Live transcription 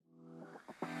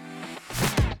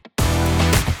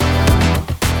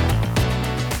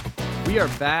We are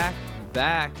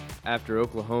back after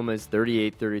Oklahoma's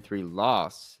 38-33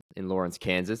 loss in Lawrence,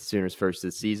 Kansas, Sooners' first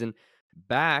this season.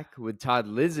 Back with Todd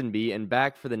Lisenby and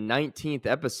back for the 19th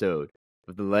episode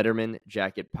of the Letterman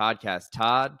Jacket Podcast.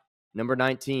 Todd, number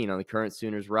 19 on the current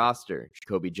Sooners roster,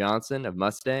 Jacoby Johnson of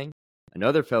Mustang,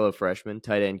 another fellow freshman,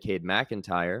 tight end Cade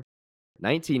McIntyre.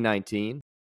 1919,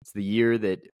 it's the year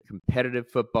that competitive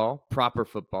football, proper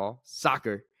football,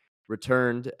 soccer,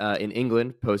 returned in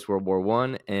England post-World War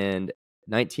I, and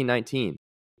 1919,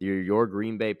 your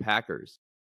Green Bay Packers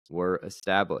were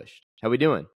established. How we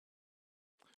doing?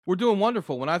 We're doing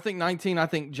wonderful. When I think 19, I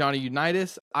think Johnny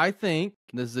Unitas. I think,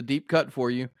 this is a deep cut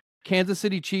for you, Kansas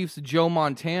City Chiefs Joe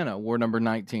Montana wore number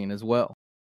 19 as well.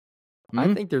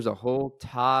 I think there's a whole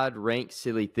Todd Rank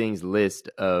Silly Things list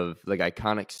of like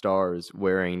iconic stars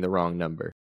wearing the wrong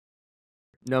number.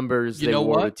 Numbers they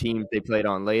wore with teams they played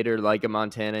on later, like a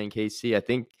Montana and KC.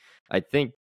 I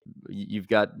think you've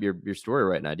got your story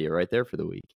right, an idea right there for the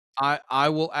week. I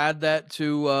will add that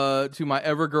to my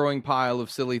ever-growing pile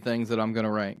of silly things that I'm going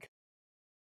to rank.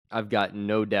 I've got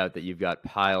no doubt that you've got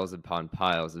piles upon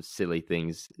piles of silly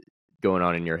things going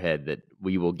on in your head that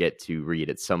we will get to read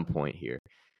at some point here.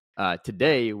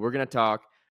 Today, we're going to talk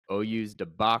OU's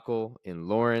debacle in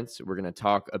Lawrence. We're going to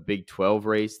talk a Big 12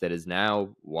 race that is now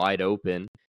wide open.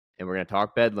 And we're going to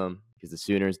talk Bedlam because the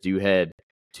Sooners do head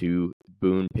to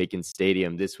Boone Pickens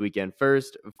Stadium this weekend.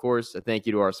 First, of course, a thank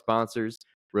you to our sponsors,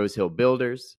 Rose Hill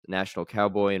Builders, National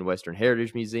Cowboy and Western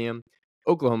Heritage Museum,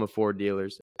 Oklahoma Ford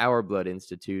Dealers, Our Blood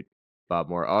Institute, Bob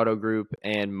Moore Auto Group,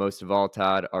 and most of all,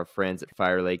 Todd, our friends at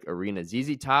Fire Lake Arena.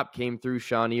 ZZ Top came through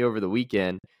Shawnee over the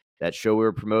weekend. That show we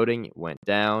were promoting went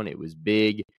down. It was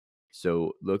big.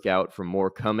 So look out for more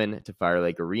coming to Fire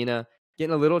Lake Arena.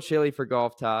 Getting a little chilly for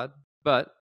golf, Todd, but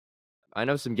I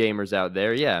know some gamers out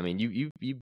there. Yeah, I mean, you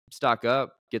stock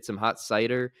up, get some hot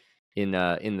cider in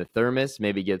the thermos,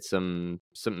 maybe get something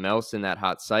else in that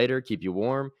hot cider, keep you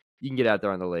warm. You can get out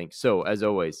there on the link. So as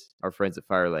always, our friends at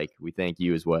Fire Lake, we thank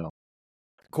you as well.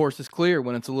 Course is clear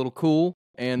when it's a little cool.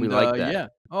 And we like that. Yeah.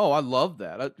 Oh, I love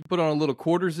that. I put on a little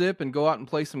quarter zip and go out and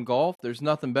play some golf. There's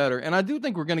nothing better. And I do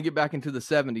think we're going to get back into the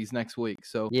 70s next week.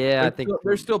 So yeah, I think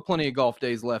there's still plenty of golf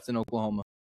days left in Oklahoma.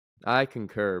 I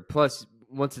concur. Plus,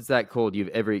 once it's that cold, you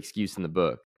have every excuse in the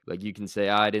book. Like you can say,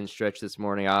 I didn't stretch this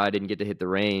morning. I didn't get to hit the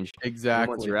range. Exactly. And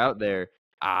once you're out there,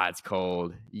 it's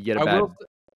cold. You get a bad.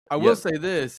 I will say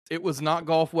this: it was not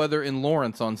golf weather in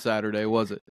Lawrence on Saturday,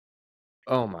 was it?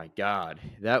 Oh my God,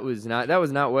 that was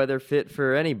not weather fit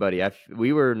for anybody.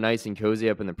 We were nice and cozy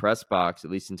up in the press box,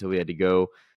 at least until we had to go.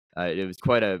 It was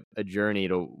quite a journey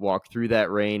to walk through that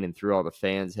rain and through all the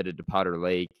fans headed to Potter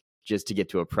Lake just to get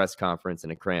to a press conference in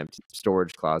a cramped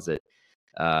storage closet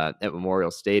at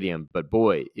Memorial Stadium. But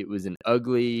boy, it was an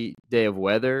ugly day of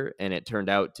weather, and it turned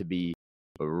out to be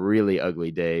a really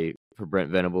ugly day for Brent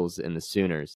Venables and the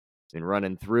Sooners. And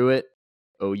running through it,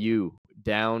 OU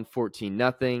down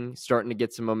 14-0, starting to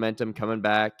get some momentum, coming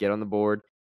back, get on the board.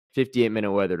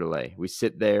 58-minute weather delay. We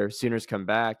sit there. Sooners come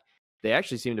back. They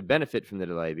actually seem to benefit from the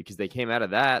delay because they came out of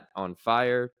that on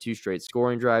fire, 2 straight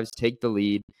scoring drives, take the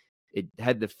lead. It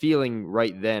had the feeling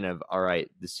right then of, all right,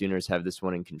 the Sooners have this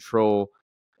one in control,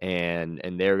 and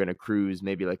they're going to cruise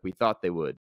maybe like we thought they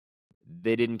would.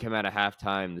 They didn't come out of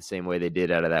halftime the same way they did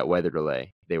out of that weather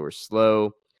delay. They were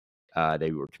slow.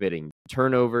 They were committing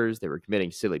turnovers. They were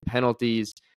committing silly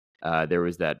penalties. There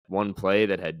was that one play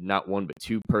that had not one but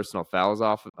 2 personal fouls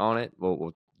off on it.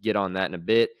 We'll get on that in a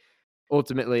bit.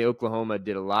 Ultimately, Oklahoma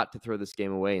did a lot to throw this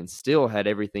game away and still had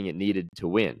everything it needed to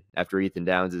win. After Ethan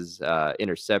Downs'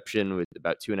 interception with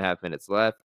about 2.5 minutes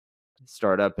left,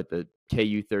 start up at the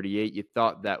KU 38, you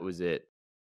thought that was it.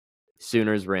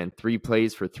 Sooners ran 3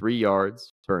 plays for 3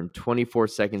 yards, burned 24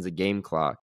 seconds of game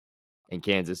clock, and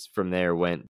Kansas from there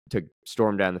went to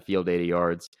storm down the field 80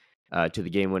 yards to the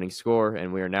game-winning score.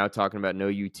 And we are now talking about an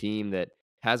OU team that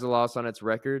has a loss on its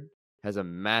record, has a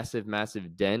massive,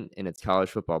 massive dent in its college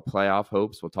football playoff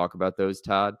hopes. We'll talk about those,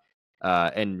 Todd.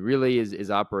 And really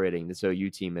is operating this OU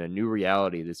team in a new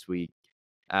reality this week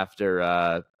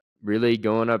after really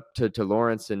going up to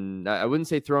Lawrence. And I wouldn't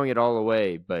say throwing it all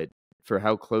away, but for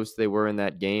how close they were in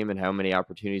that game and how many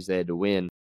opportunities they had to win,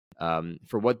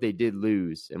 for what they did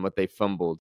lose and what they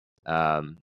fumbled,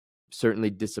 certainly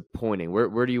disappointing.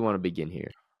 Where do you want to begin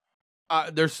here?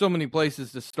 There's so many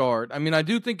places to start. I mean, I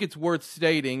do think it's worth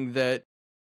stating that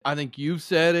I think you've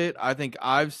said it. I think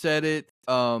I've said it.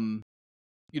 I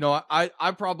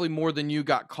probably more than you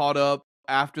got caught up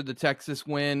after the Texas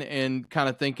win and kind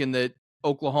of thinking that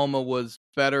Oklahoma was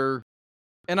better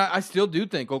And I still do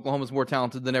think Oklahoma's more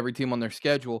talented than every team on their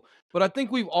schedule. But I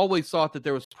think we've always thought that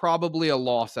there was probably a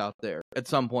loss out there at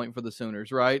some point for the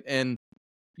Sooners, right? And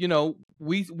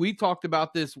we talked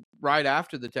about this right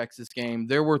after the Texas game.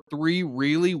 There were 3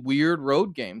 really weird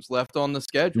road games left on the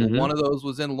schedule. Mm-hmm. One of those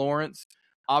was in Lawrence,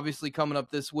 obviously coming up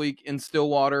this week in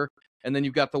Stillwater, and then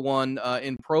you've got the one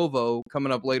in Provo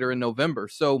coming up later in November.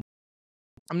 So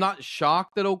I'm not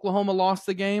shocked that Oklahoma lost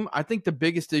the game. I think the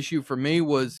biggest issue for me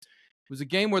was a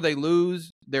game where they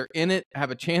lose, they're in it,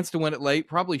 have a chance to win it late,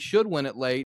 probably should win it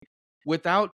late,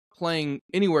 without playing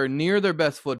anywhere near their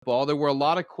best football. There were a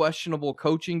lot of questionable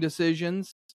coaching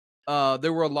decisions.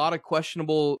 There were a lot of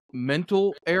questionable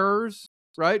mental errors,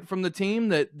 right, from the team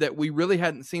that we really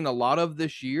hadn't seen a lot of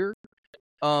this year.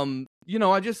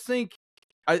 I just think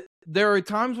there are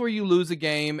times where you lose a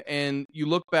game and you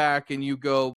look back and you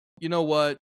go, you know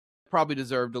what, probably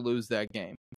deserved to lose that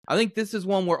game. I think this is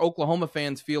one where Oklahoma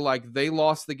fans feel like they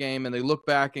lost the game and they look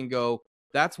back and go,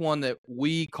 that's one that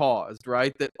we caused,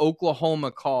 right? That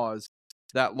Oklahoma caused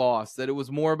that loss, that it was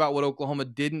more about what Oklahoma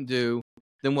didn't do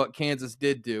than what Kansas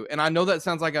did do. And I know that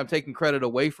sounds like I'm taking credit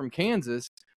away from Kansas,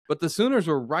 but the Sooners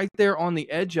were right there on the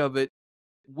edge of it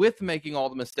with making all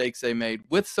the mistakes they made,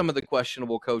 with some of the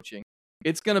questionable coaching.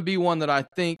 It's going to be one that I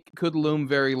think could loom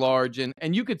very large.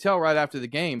 And you could tell right after the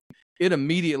game, it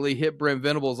immediately hit Brent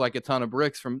Venables like a ton of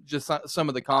bricks from just some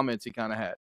of the comments he kind of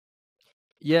had.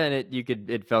 Yeah, and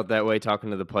it felt that way talking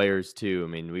to the players too.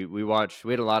 I mean, we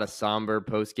had a lot of somber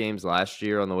post games last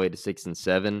year on the way to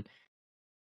 6-7.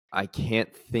 I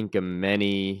can't think of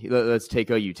many. Let's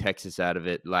take OU Texas out of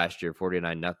it last year,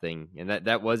 49-0, and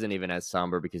that wasn't even as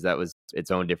somber because that was its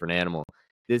own different animal.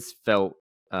 This felt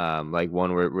like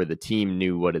one where the team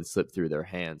knew what had slipped through their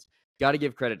hands. Got to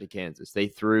give credit to Kansas. They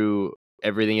threw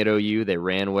everything at OU. They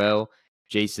ran well.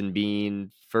 Jason Bean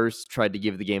first tried to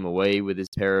give the game away with his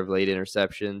pair of late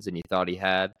interceptions, and he thought he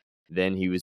had. Then he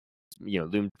was,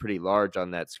 loomed pretty large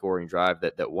on that scoring drive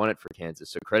that won it for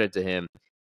Kansas. So credit to him.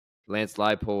 Lance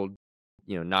Leipold,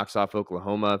 knocks off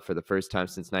Oklahoma for the first time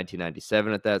since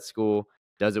 1997 at that school.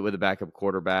 Does it with a backup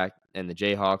quarterback, and the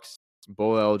Jayhawks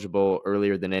bowl eligible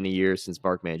earlier than any year since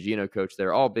Mark Mangino coached.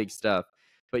 They're all big stuff.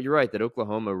 But you're right that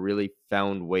Oklahoma really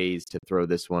found ways to throw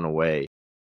this one away.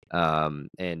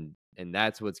 And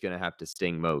that's what's going to have to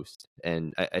sting most.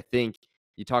 And I think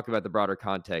you talk about the broader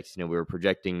context. We were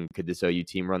projecting, could this OU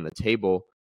team run the table?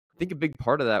 I think a big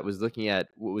part of that was looking at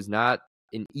what was not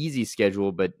an easy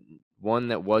schedule, but one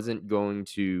that wasn't going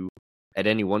to, at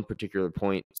any one particular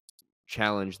point,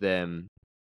 challenge them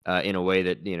in a way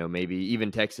that, maybe even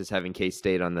Texas having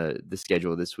K-State on the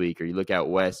schedule this week, or you look out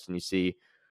west and you see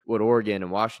what Oregon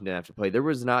and Washington have to play. There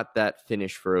was not that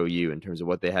finish for OU in terms of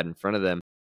what they had in front of them.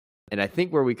 And I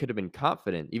think where we could have been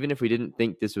confident, even if we didn't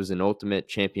think this was an ultimate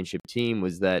championship team,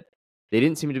 was that they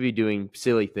didn't seem to be doing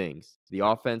silly things. The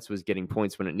offense was getting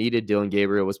points when it needed. Dillon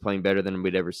Gabriel was playing better than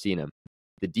we'd ever seen him.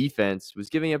 The defense was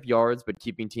giving up yards, but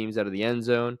keeping teams out of the end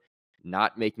zone,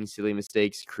 not making silly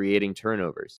mistakes, creating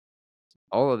turnovers.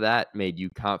 All of that made you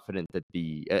confident that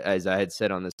as I had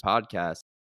said on this podcast,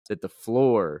 that the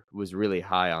floor was really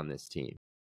high on this team.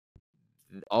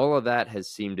 All of that has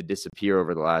seemed to disappear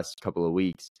over the last couple of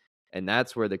weeks. And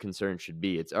that's where the concern should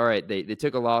be. It's all right. They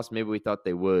took a loss. Maybe we thought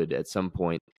they would at some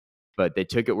point, but they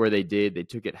took it where they did. They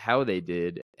took it how they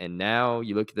did. And now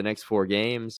you look at the next 4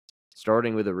 games,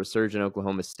 starting with a resurgent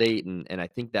Oklahoma State. And I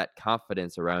think that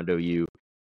confidence around OU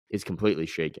is completely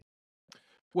shaken.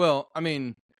 Well, I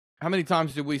mean, how many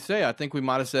times did we say? I think we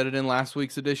might have said it in last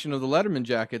week's edition of the Letterman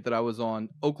Jacket that I was on.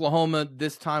 Oklahoma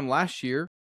this time last year,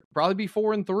 probably be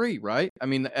 4-3, right? I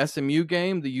mean, the SMU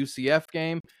game, the UCF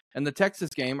game, and the Texas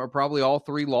game are probably all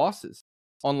 3 losses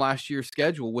on last year's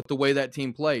schedule with the way that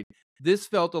team played. This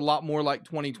felt a lot more like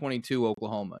 2022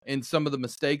 Oklahoma in some of the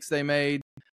mistakes they made,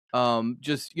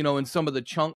 just, in some of the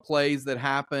chunk plays that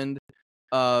happened,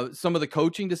 some of the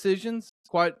coaching decisions,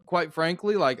 quite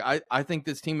frankly. Like, I think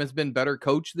this team has been better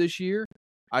coached this year.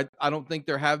 I don't think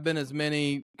there have been as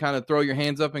many kind of throw your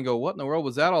hands up and go, what in the world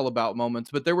was that all about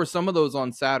moments, but there were some of those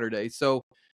on Saturday. So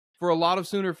for a lot of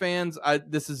Sooner fans,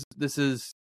 this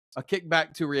is a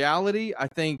kickback to reality. I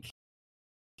think,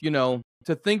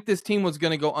 to think this team was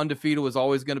going to go undefeated was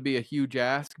always going to be a huge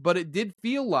ask, but it did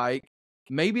feel like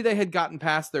maybe they had gotten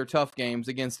past their tough games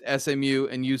against SMU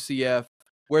and UCF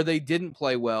where they didn't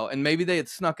play well, and maybe they had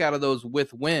snuck out of those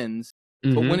with wins.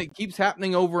 But when it keeps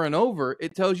happening over and over,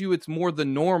 it tells you it's more the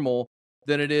normal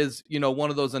than it is,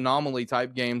 one of those anomaly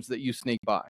type games that you sneak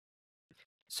by.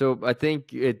 So I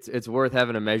think it's worth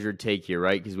having a measured take here,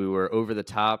 right? Because we were over the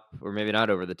top, or maybe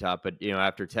not over the top, but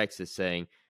after Texas saying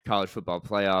college football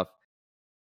playoff,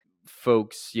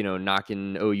 folks,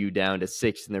 knocking OU down to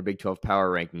 6th in their Big 12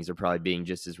 power rankings are probably being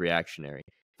just as reactionary.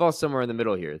 Falls somewhere in the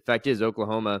middle here. The fact is,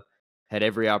 Oklahoma had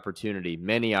every opportunity,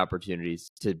 many opportunities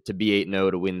to be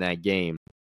 8-0 to win that game.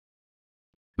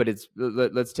 But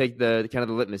let's take the kind of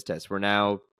the litmus test. We're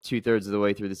now 2/3 of the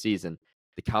way through the season.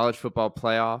 The college football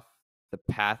playoff, the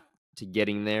path to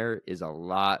getting there is a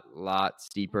lot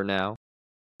steeper now.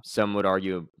 Some would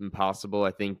argue impossible.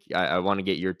 I think I want to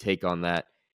get your take on that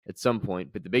at some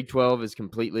point. But the Big 12 is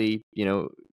completely,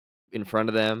 in front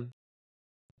of them.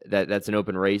 That's an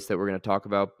open race that we're going to talk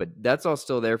about. But that's all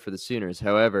still there for the Sooners.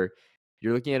 However,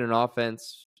 you're looking at an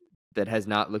offense that has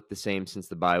not looked the same since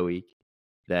the bye week,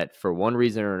 that for one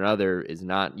reason or another is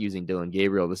not using Dylan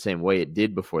Gabriel the same way it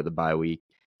did before the bye week.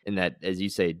 And that, as you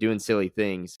say, doing silly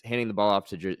things, handing the ball off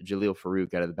to Jaleel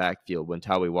Farouk out of the backfield when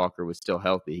Tawi Walker was still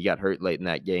healthy. He got hurt late in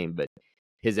that game, but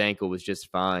his ankle was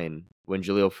just fine when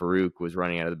Jaleel Farouk was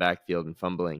running out of the backfield and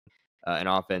fumbling. An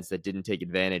offense that didn't take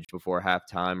advantage before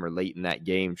halftime or late in that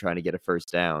game trying to get a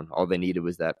first down. All they needed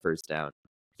was that first down.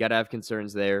 You got to have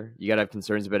concerns there. You got to have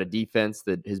concerns about a defense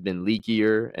that has been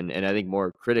leakier and I think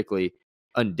more critically,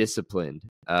 undisciplined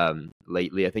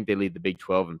lately. I think they lead the Big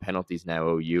 12 in penalties now,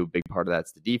 OU. Big part of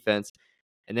that's the defense.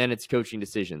 And then it's coaching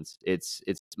decisions. It's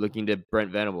looking to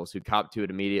Brent Venables, who copped to it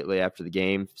immediately after the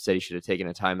game, said he should have taken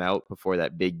a timeout before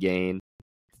that big gain,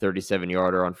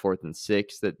 37-yarder on 4th and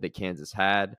 6 that Kansas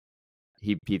had.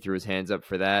 He threw his hands up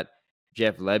for that.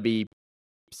 Jeff Lebby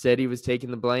said he was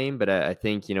taking the blame, but I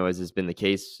think, as has been the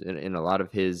case in a lot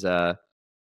of his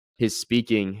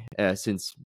speaking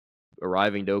since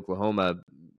arriving to Oklahoma,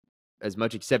 as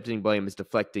much accepting blame as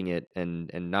deflecting it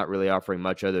and not really offering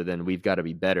much other than we've got to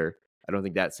be better. I don't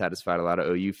think that satisfied a lot of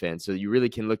OU fans. So you really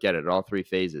can look at it at all three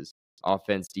phases: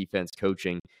 offense, defense,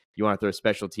 coaching. You want to throw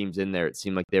special teams in there. It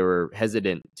seemed like they were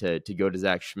hesitant to go to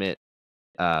Zach Schmidt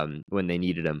when they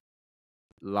needed him.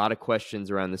 A lot of questions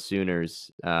around the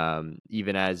Sooners,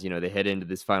 even as they head into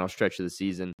this final stretch of the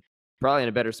season. Probably in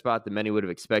a better spot than many would have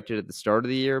expected at the start of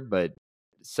the year, but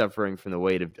suffering from the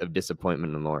weight of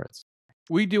disappointment in Lawrence.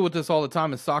 We deal with this all the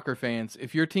time as soccer fans.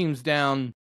 If your team's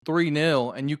down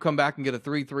 3-0 and you come back and get a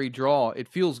 3-3 draw, it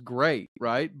feels great,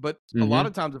 right? But a lot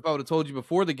of times, if I would have told you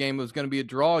before the game it was going to be a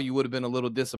draw, you would have been a little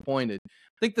disappointed.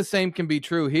 I think the same can be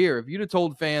true here. If you'd have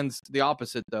told fans the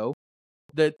opposite, though,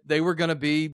 that they were going to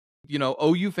be,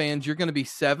 OU fans, you're going to be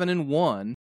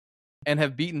 7-1 and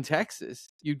have beaten Texas,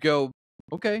 you'd go,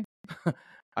 okay.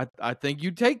 I think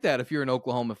you'd take that if you're an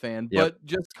Oklahoma fan. Yep. But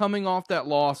just coming off that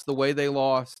loss, the way they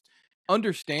lost,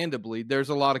 understandably, there's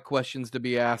a lot of questions to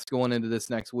be asked going into this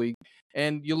next week.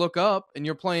 And you look up and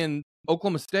you're playing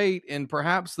Oklahoma State in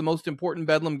perhaps the most important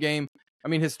Bedlam game. I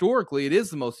mean, historically, it is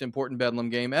the most important Bedlam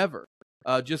game ever.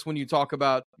 Just when you talk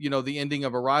about, the ending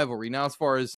of a rivalry. Now, as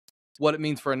far as what it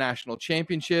means for a national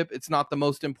championship, it's not the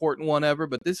most important one ever,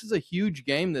 but this is a huge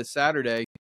game this Saturday.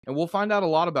 And we'll find out a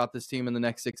lot about this team in the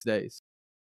next 6 days.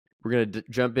 We're going to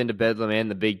jump into Bedlam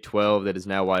and the Big 12 that is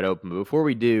now wide open. But before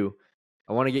we do,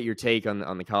 I want to get your take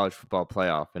on the college football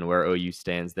playoff and where OU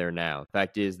stands there now.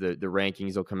 Fact is, the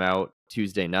rankings will come out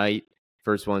Tuesday night,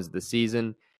 first ones of the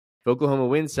season. If Oklahoma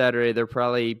wins Saturday, they're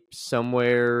probably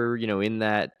somewhere, in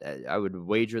that, I would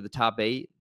wager the top 8,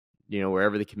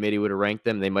 wherever the committee would have ranked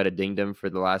them. They might have dinged them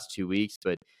for the last 2 weeks,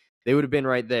 but they would have been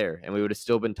right there, and we would have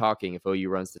still been talking if OU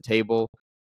runs the table.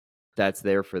 That's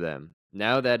there for them.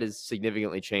 Now that is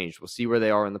significantly changed. We'll see where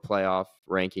they are in the playoff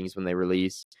rankings when they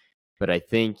release. But I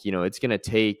think, it's going to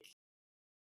take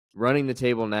running the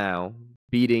table now,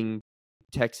 beating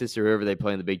Texas or whoever they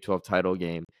play in the Big 12 title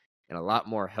game, and a lot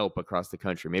more help across the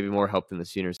country, maybe more help than the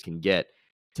Sooners can get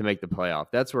to make the playoff.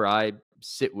 That's where I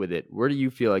sit with it. Where do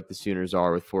you feel like the Sooners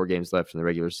are with 4 games left in the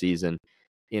regular season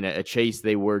in a chase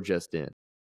they were just in?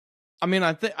 I mean,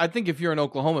 I think if you're an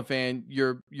Oklahoma fan,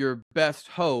 your best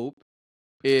hope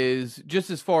is, just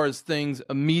as far as things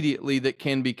immediately that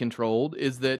can be controlled,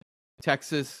 is that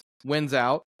Texas wins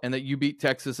out and that you beat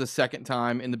Texas a second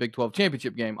time in the Big 12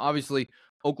 championship game. Obviously,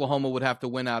 Oklahoma would have to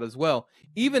win out as well.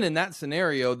 Even in that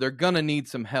scenario, they're going to need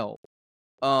some help.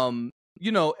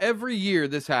 Every year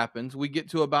this happens. We get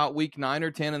to about week 9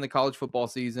 or 10 in the college football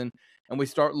season, and we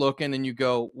start looking and you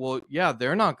go, well, yeah,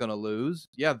 they're not going to lose.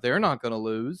 Yeah, they're not going to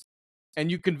lose. And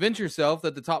you convince yourself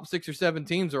that the top 6 or 7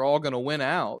 teams are all going to win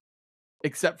out,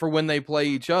 except for when they play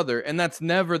each other. And that's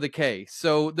never the case.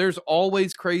 So there's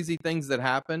always crazy things that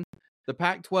happen. The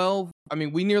Pac-12, I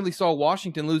mean, we nearly saw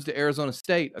Washington lose to Arizona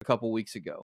State a couple weeks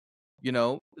ago.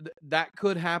 That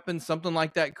could happen. Something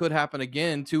like that could happen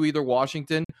again to either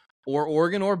Washington or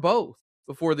Oregon or both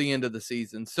before the end of the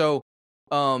season. So,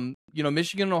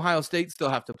 Michigan and Ohio State still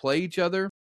have to play each other.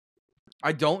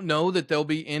 I don't know that there'll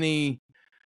be any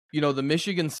the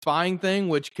Michigan spying thing,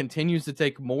 which continues to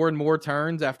take more and more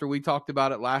turns after we talked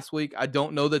about it last week. I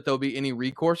don't know that there'll be any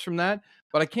recourse from that,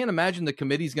 but I can't imagine the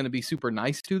committee's going to be super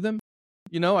nice to them.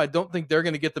 I don't think they're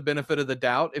going to get the benefit of the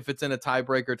doubt if it's in a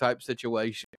tiebreaker type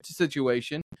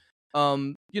situation.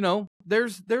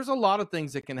 There's a lot of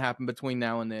things that can happen between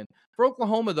now and then. For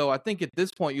Oklahoma, though, I think at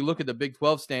this point you look at the Big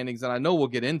 12 standings, and I know we'll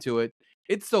get into it.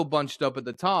 It's so bunched up at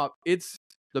the top. It's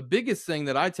the biggest thing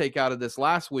that I take out of this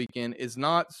last weekend is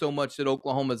not so much that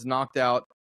Oklahoma's knocked out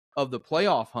of the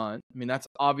playoff hunt. I mean, that's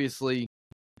obviously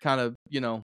kind of,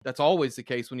 that's always the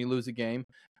case when you lose a game.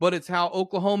 But it's how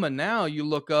Oklahoma now, you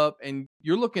look up and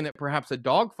you're looking at perhaps a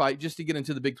dogfight just to get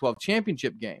into the Big 12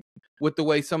 championship game with the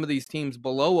way some of these teams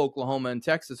below Oklahoma and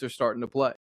Texas are starting to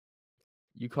play.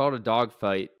 You call it a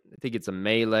dogfight. I think it's a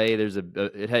melee.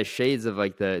 It has shades of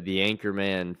like the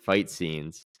Anchorman fight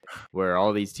scenes where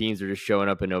all these teams are just showing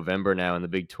up in November now in the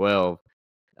Big 12.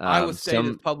 Iowa State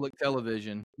is public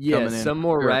television. Yeah, coming in. Some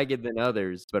more ragged than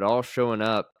others, but all showing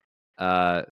up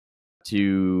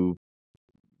to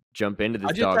jump into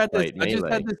this dogfight melee. I just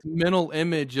had this mental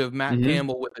image of Matt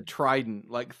Campbell with a trident,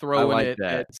 like throwing it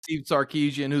at Steve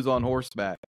Sarkisian, who's on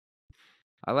horseback.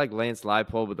 I like Lance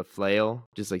Leipold with a flail,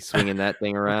 just like swinging that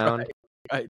thing around.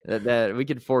 Right. That we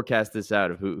could forecast this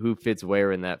out of who fits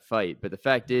where in that fight. But the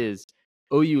fact is,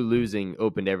 OU losing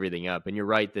opened everything up. And you're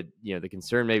right that the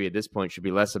concern maybe at this point should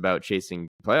be less about chasing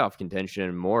playoff contention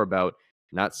and more about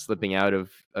not slipping out of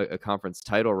a conference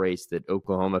title race that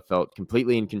Oklahoma felt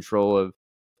completely in control of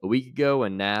a week ago,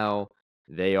 and now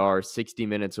they are 60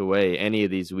 minutes away any of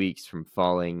these weeks from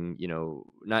falling,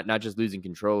 not just losing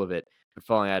control of it, but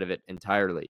falling out of it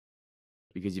entirely.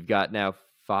 Because you've got now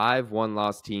 5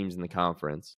 one-loss teams in the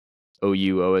conference: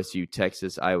 OU, OSU,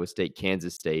 Texas, Iowa State,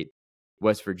 Kansas State.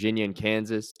 West Virginia and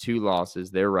Kansas, 2 losses.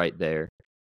 They're right there.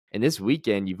 And this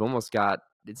weekend, you've almost got,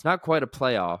 it's not quite a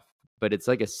playoff, but it's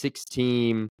like a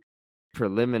 6-team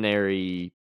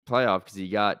preliminary playoff because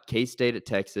you got K-State at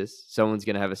Texas. Someone's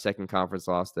going to have a second conference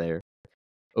loss there.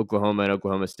 Oklahoma and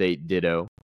Oklahoma State, ditto.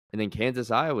 And then Kansas,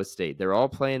 Iowa State. They're all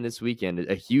playing this weekend,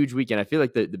 a huge weekend. I feel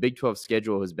like the Big 12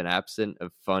 schedule has been absent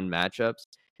of fun matchups.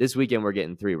 This weekend, we're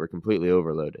getting 3. We're completely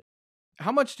overloaded.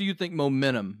 How much do you think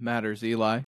momentum matters,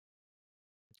 Eli?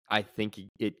 I think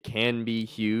it can be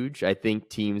huge. I think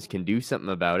teams can do something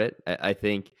about it. I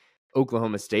think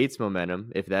Oklahoma State's momentum,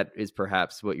 if that is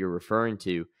perhaps what you're referring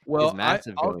to, is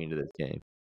massive going into this game.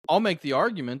 I'll make the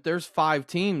argument there's 5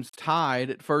 teams tied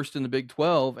at first in the Big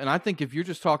 12, and I think if you're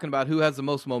just talking about who has the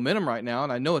most momentum right now,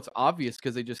 and I know it's obvious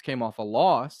because they just came off a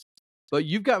loss, but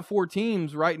you've got 4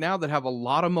 teams right now that have a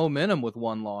lot of momentum with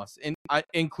 1 loss, and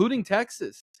including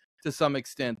Texas to some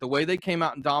extent. The way they came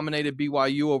out and dominated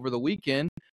BYU over the weekend,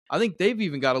 I think they've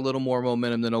even got a little more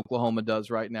momentum than Oklahoma does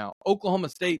right now. Oklahoma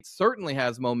State certainly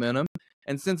has momentum,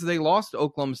 and since they lost to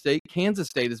Oklahoma State, Kansas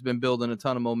State has been building a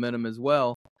ton of momentum as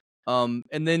well. And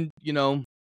then,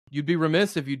 you'd be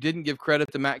remiss if you didn't give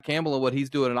credit to Matt Campbell and what he's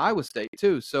doing at Iowa State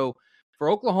too. So for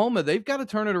Oklahoma, they've got to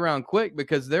turn it around quick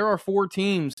because there are 4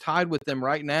 teams tied with them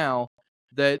right now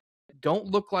that don't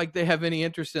look like they have any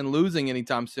interest in losing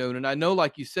anytime soon. And I know,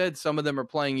 like you said, some of them are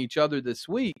playing each other this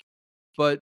week,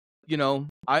 but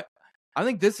I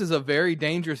think this is a very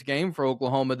dangerous game for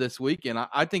Oklahoma this weekend.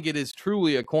 I think it is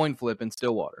truly a coin flip in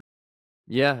Stillwater.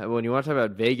 Yeah, when you want to talk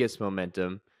about Vegas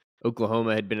momentum,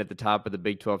 Oklahoma had been at the top of the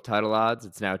Big 12 title odds.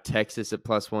 It's now Texas at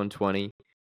plus 120.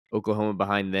 Oklahoma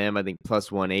behind them, I think,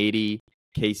 plus 180.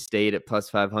 K-State at plus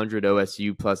 500.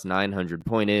 OSU plus 900.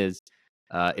 Point is,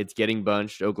 it's getting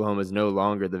bunched. Oklahoma is no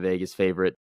longer the Vegas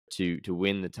favorite to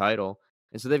win the title.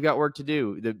 And so they've got work to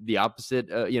do. The opposite,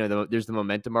 there's the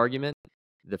momentum argument.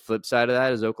 The flip side of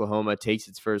that is Oklahoma takes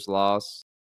its first loss,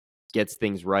 gets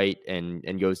things right,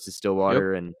 and goes to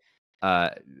Stillwater and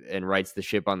rights the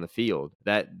ship on the field.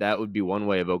 That would be one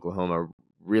way of Oklahoma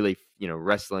really,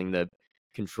 wrestling the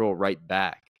control right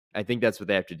back. I think that's what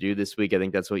they have to do this week. I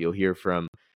think that's what you'll hear from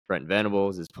Brent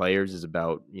Venables, his players, is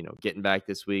about, getting back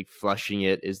this week. Flushing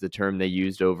it is the term they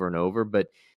used over and over, but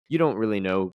you don't really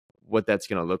know what that's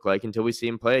going to look like until we see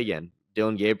him play again.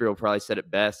 Dylan Gabriel probably said it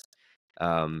best.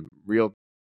 A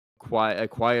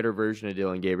quieter version of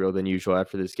Dylan Gabriel than usual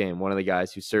after this game. One of the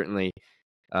guys who certainly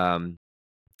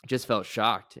just felt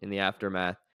shocked in the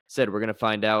aftermath said, we're going to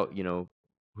find out,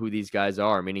 who these guys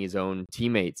are, meaning his own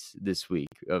teammates this week.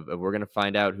 We're going to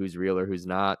find out who's real or who's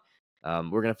not.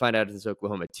 We're going to find out if this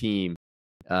Oklahoma team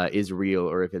is real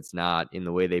or if it's not in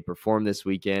the way they perform this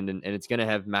weekend. And it's going to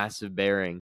have massive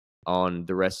bearing on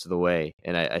the rest of the way.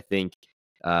 And I think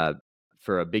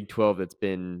for a Big 12 that's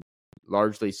been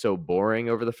largely so boring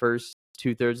over the first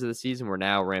 2/3 of the season, we're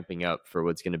now ramping up for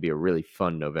what's going to be a really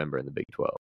fun November in the Big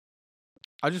 12.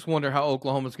 I just wonder how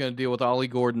Oklahoma's going to deal with Ollie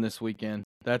Gordon this weekend.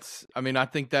 I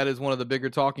think that is one of the bigger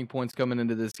talking points coming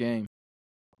into this game.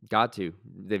 Got to.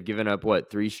 They've given up,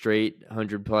 3 straight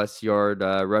 100-plus yard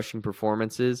rushing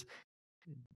performances.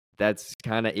 That's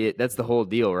kind of it. That's the whole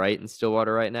deal, right, in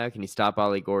Stillwater right now. Can you stop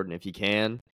Ollie Gordon? If you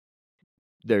can,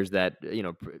 there's that,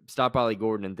 stop Ollie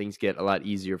Gordon and things get a lot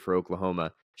easier for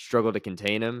Oklahoma. Struggle to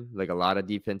contain him like a lot of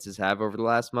defenses have over the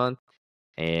last month,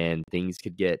 and things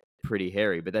could get pretty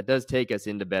hairy. But that does take us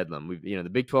into Bedlam. The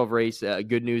Big 12 race,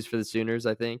 good news for the Sooners,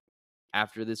 I think.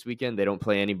 After this weekend, they don't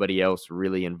play anybody else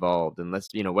really involved, unless,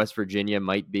 West Virginia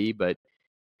might be, but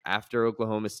after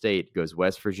Oklahoma State goes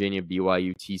West Virginia,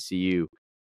 BYU, TCU.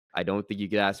 I don't think you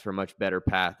could ask for a much better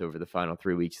path over the final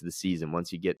 3 weeks of the season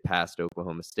once you get past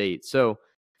Oklahoma State. So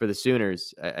for the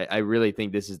Sooners, I really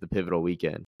think this is the pivotal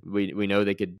weekend. We know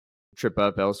they could trip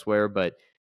up elsewhere, but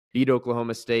beat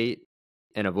Oklahoma State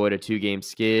and avoid a 2-game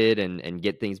skid and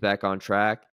get things back on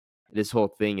track. This whole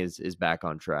thing is back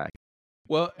on track.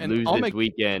 Well, and Lose this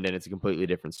weekend, and it's a completely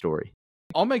different story.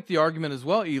 I'll make the argument as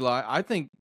well, Eli. I think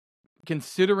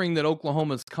considering that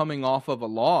Oklahoma's coming off of a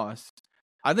loss,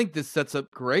 I think this sets up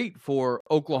great for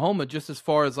Oklahoma, just as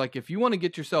far as like if you want to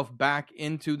get yourself back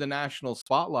into the national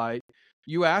spotlight,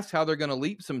 you ask how they're going to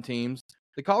leap some teams.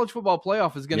 The college football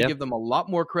playoff is going to give them a lot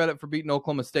more credit for beating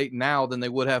Oklahoma State now than they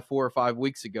would have 4 or 5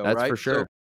 weeks ago. That's right? for sure. So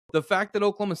the fact that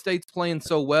Oklahoma State's playing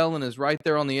so well and is right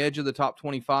there on the edge of the top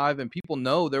 25, and people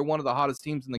know they're one of the hottest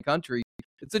teams in the country,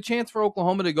 it's a chance for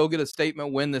Oklahoma to go get a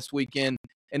statement win this weekend.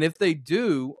 And if they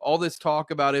do, all this talk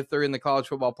about if they're in the college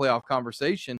football playoff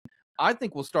conversation, I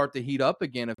think we'll start to heat up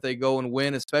again if they go and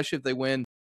win, especially if they win,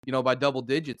 by double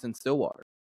digits in Stillwater.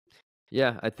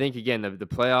 Yeah, I think, again, the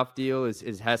playoff deal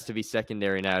has to be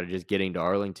secondary now to just getting to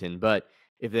Arlington. But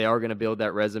if they are going to build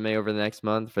that resume over the next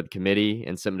month for the committee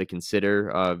and something to consider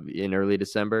in early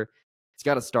December, it's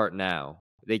got to start now.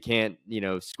 They can't,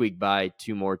 squeak by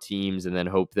 2 more teams and then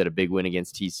hope that a big win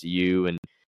against TCU and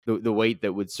the weight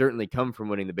that would certainly come from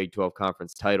winning the Big 12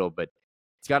 conference title. But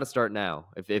it's got to start now.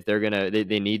 If they're going to,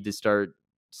 they need to start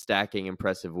stacking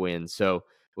impressive wins. So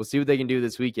we'll see what they can do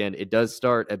this weekend. It does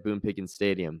start at Boone Pickens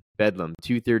Stadium. Bedlam,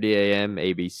 2:30 a.m.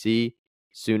 ABC.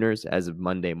 Sooners, as of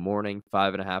Monday morning,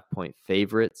 5.5-point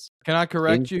favorites. Can I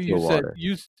correct you?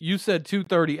 You said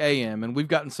 2:30 a.m. and we've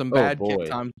gotten some bad kick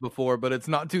times before, but it's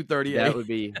not 2:30 a.m. That would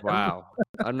be wow.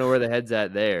 I don't know where the head's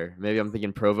at there. Maybe I'm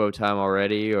thinking Provo time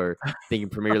already, or thinking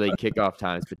Premier League kickoff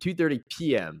times. But 2:30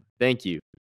 p.m. Thank you.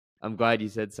 I'm glad you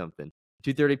said something.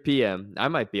 2:30 p.m. I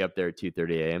might be up there at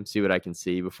 2:30 a.m. See what I can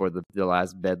see before the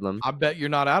last Bedlam. I bet you're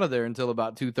not out of there until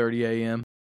about 2:30 a.m.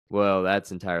 Well,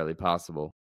 that's entirely possible.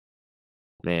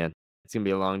 Man, it's going to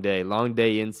be a long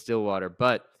day in Stillwater.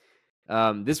 But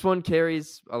this one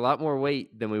carries a lot more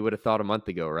weight than we would have thought a month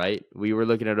ago, right? We were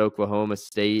looking at Oklahoma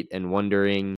State and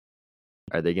wondering,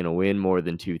 are they going to win more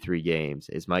than 2-3 games?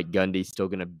 Is Mike Gundy still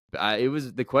going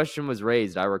to the question was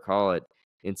raised, I recall it,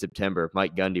 in September, if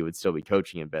Mike Gundy would still be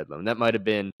coaching in Bedlam. That might have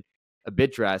been a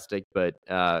bit drastic, but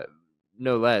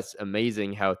no less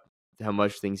amazing how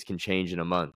much things can change in a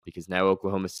month, because now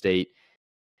Oklahoma State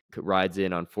rides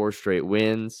in on 4 straight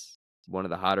wins, one of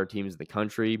the hotter teams in the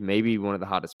country, maybe one of the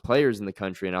hottest players in the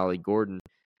country in Ollie Gordon,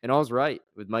 and all's right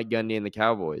with Mike Gundy and the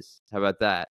Cowboys. How about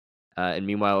that? And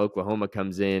meanwhile, Oklahoma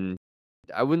comes in,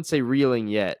 I wouldn't say reeling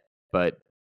yet, but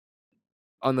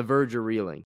on the verge of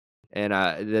reeling. And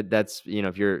that's,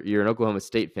 if you're an Oklahoma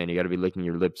State fan, you got to be licking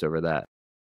your lips over that.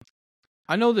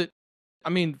 I know that,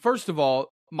 first of all,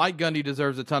 Mike Gundy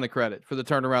deserves a ton of credit for the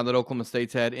turnaround that Oklahoma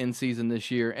State's had in season this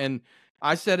year. And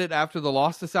I said it after the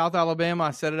loss to South Alabama.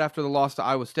 I said it after the loss to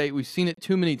Iowa State. We've seen it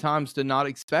too many times to not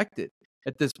expect it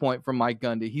at this point from Mike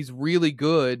Gundy. He's really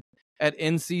good at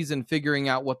in-season figuring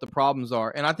out what the problems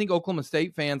are. And I think Oklahoma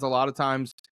State fans a lot of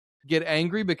times get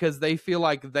angry because they feel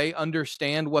like they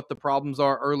understand what the problems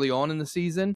are early on in the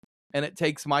season, and it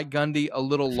takes Mike Gundy a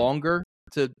little longer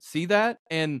to see that.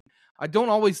 And I don't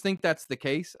always think that's the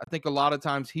case. I think a lot of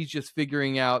times he's just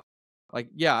figuring out, like,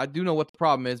 yeah, I do know what the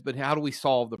problem is, but how do we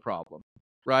solve the problem,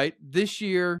 right? This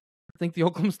year, I think the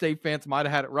Oklahoma State fans might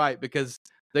have had it right because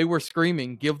they were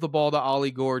screaming, give the ball to Ollie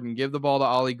Gordon, give the ball to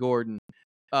Ollie Gordon.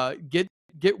 Get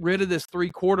rid of this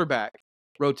 3-quarterback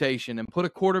rotation and put a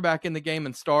quarterback in the game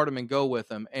and start him and go with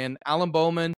him. And Alan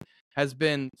Bowman has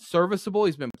been serviceable.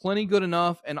 He's been plenty good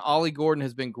enough, and Ollie Gordon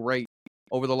has been great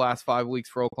over the last 5 weeks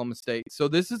for Oklahoma State. So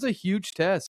this is a huge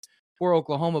test for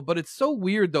Oklahoma. But it's so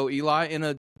weird, though, Eli,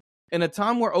 in a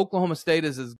time where Oklahoma State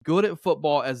is as good at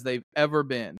football as they've ever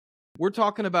been. We're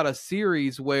talking about a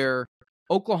series where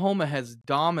Oklahoma has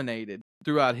dominated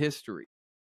throughout history.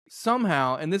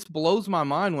 Somehow, and this blows my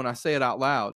mind when I say it out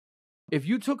loud, if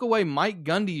you took away Mike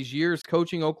Gundy's years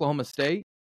coaching Oklahoma State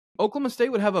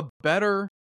would have a better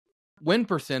win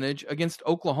percentage against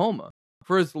Oklahoma.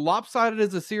 For as lopsided as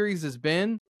the series has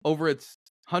been over its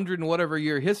 100 and whatever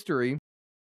year history,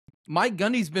 Mike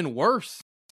Gundy's been worse.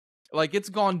 Like, it's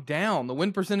gone down. The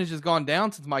win percentage has gone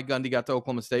down since Mike Gundy got to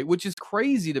Oklahoma State, which is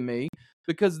crazy to me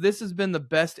because this has been the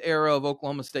best era of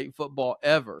Oklahoma State football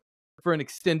ever for an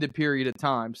extended period of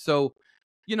time. So,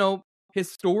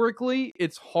 historically,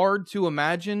 it's hard to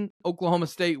imagine Oklahoma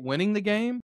State winning the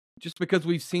game just because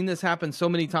we've seen this happen so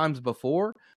many times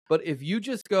before. But if you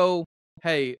just go,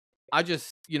 hey, I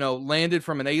just, landed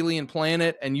from an alien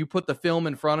planet and you put the film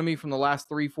in front of me from the last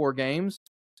 3-4 games,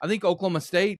 I think Oklahoma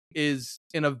State is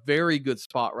in a very good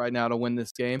spot right now to win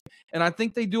this game. And I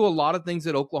think they do a lot of things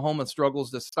that Oklahoma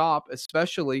struggles to stop,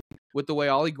 especially with the way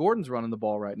Ollie Gordon's running the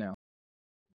ball right now.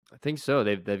 I think so.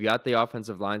 They've got the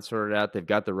offensive line sorted out. They've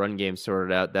got the run game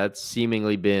sorted out. That's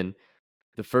seemingly been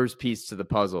the first piece to the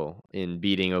puzzle in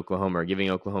beating Oklahoma or giving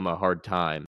Oklahoma a hard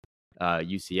time.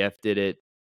 UCF did it.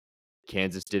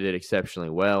 Kansas did it exceptionally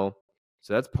well.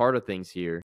 So that's part of things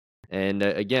here. And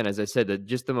again, as I said,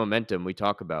 just the momentum we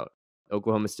talk about.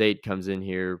 Oklahoma State comes in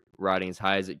here riding as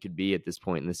high as it could be at this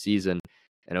point in the season.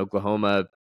 And Oklahoma,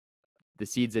 the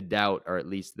seeds of doubt are at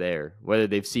least there. Whether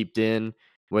they've seeped in,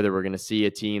 whether we're going to see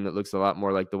a team that looks a lot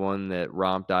more like the one that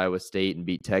romped Iowa State and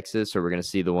beat Texas, or we're going to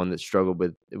see the one that struggled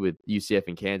with UCF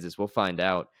and Kansas, we'll find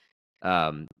out.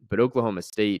 But Oklahoma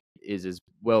State is as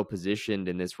well positioned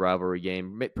in this rivalry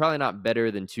game, probably not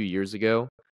better than 2 years ago,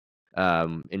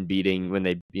 in beating when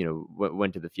they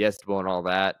went to the Fiesta Bowl and all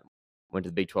that, went to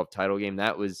the Big 12 title game.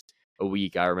 That was a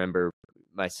week I remember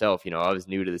myself. I was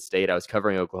new to the state. I was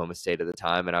covering Oklahoma State at the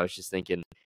time, and I was just thinking,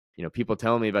 people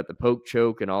telling me about the poke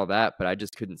choke and all that, but I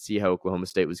just couldn't see how Oklahoma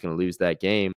State was going to lose that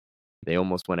game. They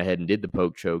almost went ahead and did the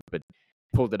poke choke, but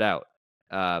pulled it out.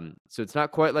 So it's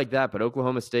not quite like that, but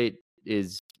Oklahoma State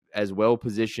is as well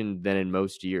positioned than in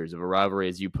most years of a rivalry,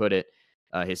 as you put it.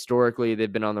 Historically,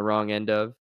 they've been on the wrong end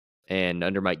of, and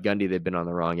under Mike Gundy, they've been on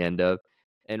the wrong end of.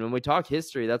 And when we talk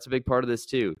history, that's a big part of this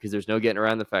too, because there's no getting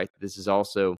around the fact that this is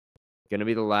also going to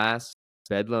be the last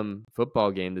Bedlam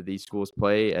football game that these schools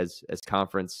play as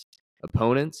conference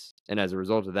opponents. And as a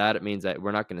result of that, it means that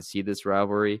we're not going to see this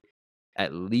rivalry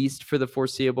at least for the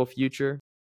foreseeable future.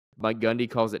 Mike Gundy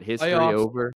calls it history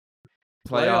over.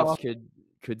 Playoffs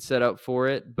could set up for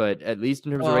it, but at least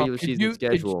in terms of regular season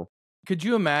schedule. Could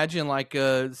you imagine like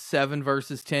a 7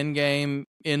 versus 10 game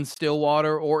in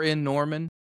Stillwater or in Norman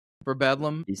for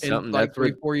Bedlam in like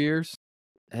 3-4 years?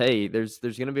 Hey, there's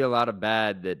going to be a lot of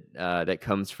bad that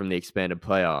comes from the expanded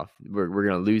playoff. We're going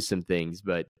to lose some things,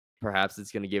 but perhaps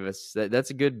it's going to give us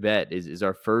that's a good bet. Is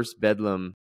our first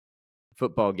Bedlam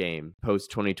football game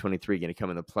post 2023 going to come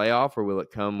in the playoff, or will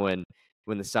it come when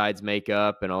the sides make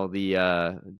up and all the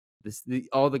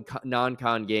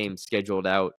non-con games scheduled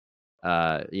out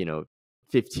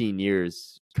 15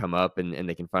 years come up and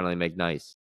they can finally make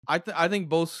nice? I think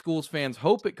both schools fans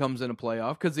hope it comes in a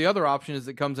playoff, because the other option is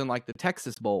it comes in like the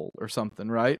Texas Bowl or something,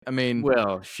 right? I mean,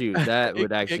 well, shoot, that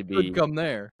would actually could come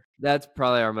there. That's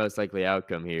probably our most likely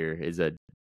outcome here, is a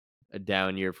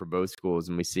down year for both schools,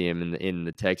 and we see them in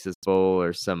the Texas Bowl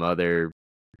or some other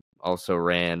also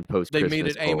ran post. They meet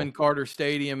at Amon Carter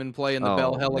Stadium and play in the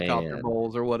Bell Helicopter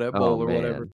Bowls or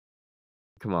whatever.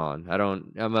 Come on,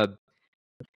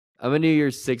 I'm a New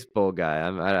Year's Six Bowl guy.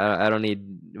 I don't need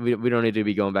we don't need to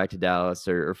be going back to Dallas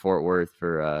or Fort Worth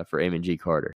for Amon G.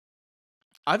 Carter.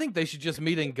 I think they should just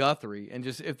meet in Guthrie, and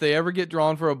just, if they ever get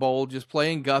drawn for a bowl, just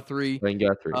play in Guthrie.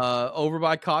 Over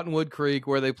by Cottonwood Creek,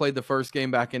 where they played the first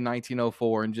game back in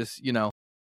 1904, and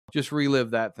just relive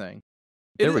that thing.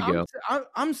 There we go.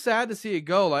 I'm sad to see it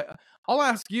go. Like, I'll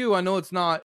ask you, I know it's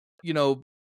not,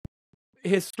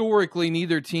 historically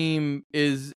neither team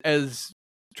is as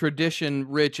tradition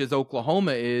rich as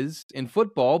Oklahoma is in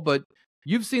football, but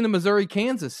you've seen the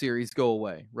Missouri-Kansas series go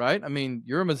away, right? I mean,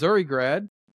 you're a Missouri grad.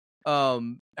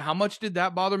 How much did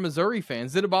that bother Missouri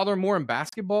fans? Did it bother them more in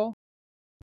basketball?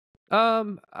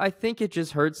 I think it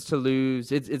just hurts to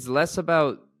lose. It's less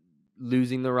about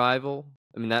losing the rival.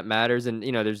 I mean, that matters. And,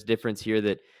 there's a difference here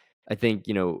that I think,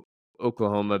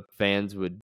 Oklahoma fans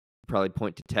would probably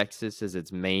point to Texas as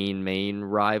its main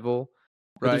rival.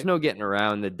 But there's no getting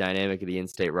around the dynamic of the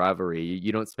in-state rivalry.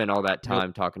 You don't spend all that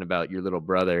time talking about your little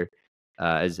brother,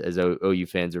 as OU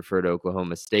fans refer to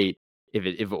Oklahoma State, if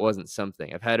it wasn't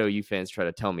something. I've had OU fans try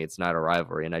to tell me it's not a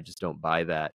rivalry, and I just don't buy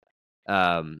that.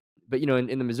 But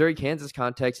in the Missouri-Kansas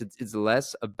context, it's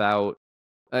less about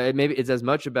maybe it's as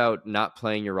much about not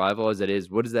playing your rival as it is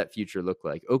what does that future look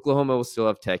like. Oklahoma will still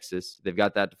have Texas; they've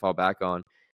got that to fall back on.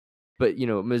 But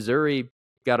Missouri,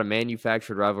 got a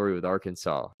manufactured rivalry with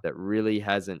Arkansas that really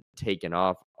hasn't taken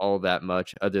off all that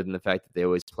much, other than the fact that they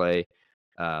always play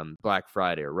Black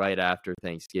Friday or right after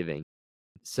Thanksgiving.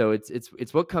 So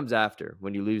it's what comes after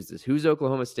when you lose this. Who's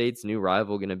Oklahoma State's new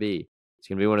rival going to be? It's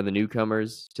going to be one of the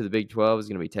newcomers to the Big 12. It's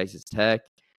going to be Texas Tech,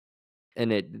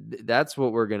 and that's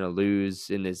what we're going to lose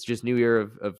in this just new era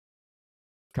of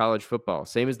college football.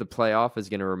 Same as the playoff is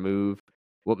going to remove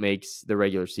what makes the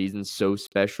regular season so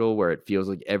special, where it feels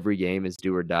like every game is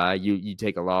do or die. You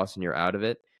take a loss and you're out of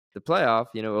it. The playoff,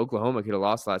 Oklahoma could have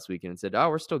lost last weekend and said, "Oh,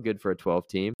 we're still good for a 12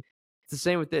 team." It's the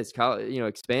same with this.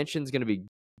 Expansion is going to be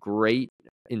great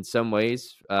in some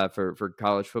ways for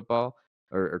college football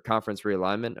or conference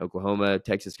realignment. Oklahoma,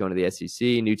 Texas going to the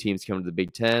SEC, new teams coming to the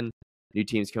Big 10, new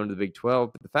teams coming to the Big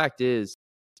 12. But the fact is,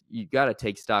 you got to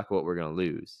take stock of what we're going to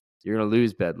lose. You're going to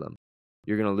lose Bedlam.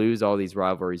 You're going to lose all these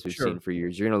rivalries we've seen for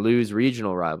years. You're going to lose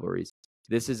regional rivalries.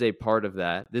 This is a part of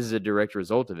that. This is a direct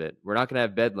result of it. We're not going to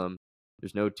have Bedlam.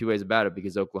 There's no two ways about it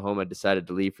because Oklahoma decided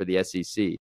to leave for the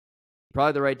SEC.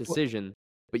 Probably the right decision,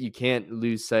 but you can't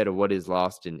lose sight of what is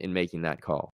lost in making that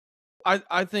call.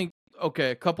 I think, okay,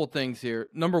 a couple things here.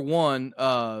 Number one,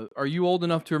 are you old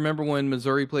enough to remember when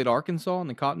Missouri played Arkansas in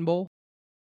the Cotton Bowl?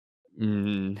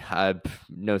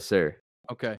 No, sir.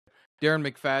 Okay. Darren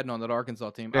McFadden on that Arkansas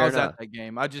team. Fair I was enough. at that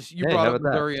game. You brought up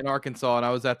Missouri and Arkansas, and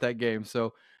I was at that game.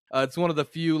 So it's one of the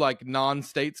few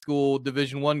non-state school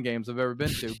Division I games I've ever been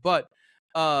to. But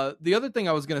the other thing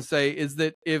I was going to say is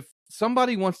that if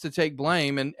somebody wants to take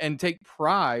blame and take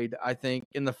pride, I think,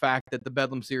 in the fact that the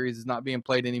Bedlam series is not being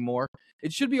played anymore,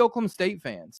 it should be Oklahoma State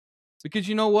fans. Because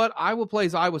you know what? Iowa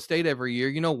plays Iowa State every year.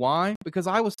 You know why? Because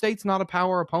Iowa State's not a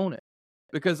power opponent.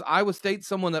 Because Iowa State's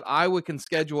someone that Iowa can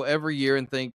schedule every year and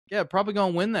think, yeah, probably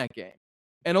going to win that game.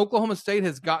 And Oklahoma State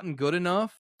has gotten good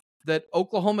enough that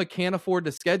Oklahoma can't afford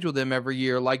to schedule them every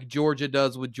year like Georgia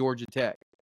does with Georgia Tech.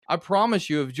 I promise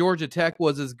you, if Georgia Tech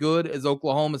was as good as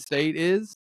Oklahoma State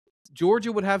is,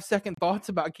 Georgia would have second thoughts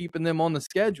about keeping them on the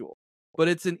schedule. But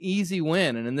it's an easy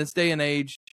win. And in this day and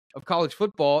age of college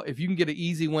football, if you can get an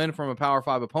easy win from a Power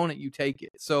 5 opponent, you take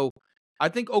it. So I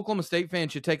think Oklahoma State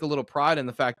fans should take a little pride in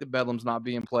the fact that Bedlam's not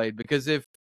being played, because if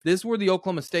this were the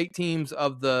Oklahoma State teams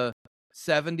of the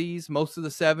 70s, most of the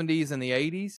 70s and the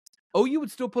 80s, OU would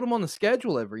still put them on the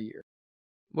schedule every year.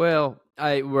 Well,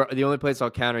 the only place I'll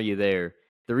counter you there,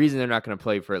 the reason they're not going to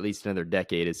play for at least another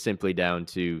decade is simply down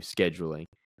to scheduling.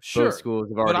 Sure. Both schools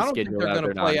have already but I don't scheduled think they're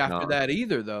going to play after that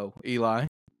either, though, Eli.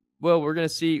 Well, we're going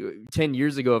to see. 10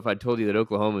 years ago, if I told you that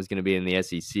Oklahoma was going to be in the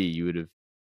SEC, you would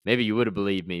have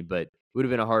believed me, but it would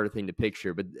have been a harder thing to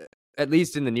picture. But at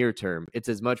least in the near term, it's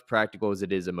as much practical as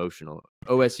it is emotional.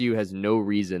 OSU has no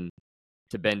reason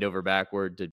to bend over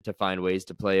backward to find ways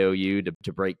to play OU,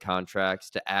 to break contracts,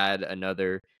 to add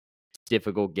another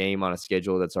difficult game on a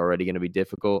schedule that's already going to be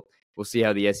difficult. We'll see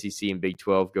how the SEC and Big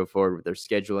 12 go forward with their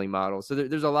scheduling model. So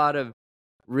there's a lot of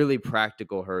really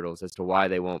practical hurdles as to why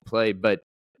they won't play, but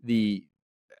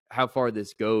how far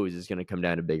this goes is going to come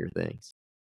down to bigger things.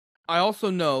 I also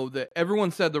know that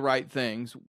everyone said the right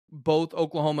things. Both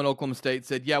Oklahoma and Oklahoma State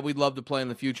said, yeah, we'd love to play in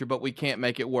the future, but we can't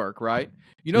make it work, right?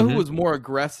 You know who was more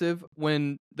aggressive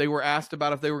when they were asked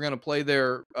about if they were going to play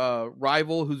their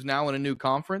rival who's now in a new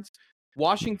conference?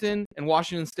 Washington and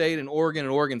Washington State and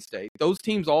Oregon State. Those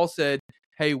teams all said,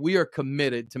 hey, we are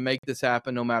committed to make this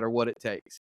happen no matter what it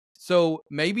takes. So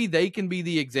maybe they can be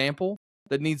the example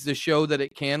that needs to show that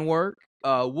it can work.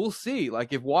 We'll see.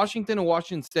 If Washington and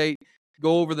Washington State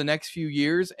go over the next few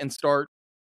years and start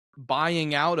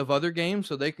buying out of other games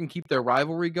so they can keep their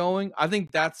rivalry going, I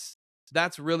think that's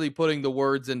really putting the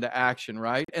words into action,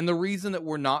 right? And the reason that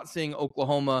we're not seeing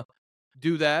Oklahoma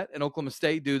do that and Oklahoma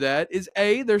State do that is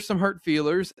A, there's some hurt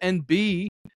feelers, and B,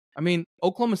 I mean,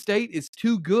 Oklahoma State is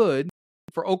too good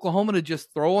for Oklahoma to just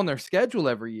throw on their schedule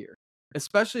every year,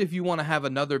 especially if you want to have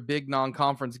another big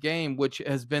non-conference game, which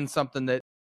has been something that,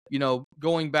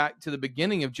 going back to the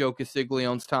beginning of Joe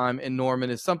Castiglione's time in Norman,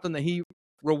 is something that he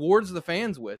rewards the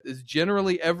fans with. Is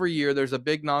generally every year there's a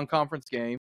big non-conference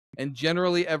game, and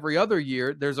generally every other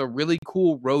year there's a really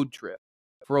cool road trip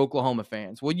for Oklahoma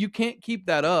fans. Well, you can't keep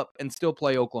that up and still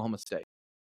play Oklahoma State.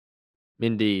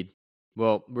 Indeed.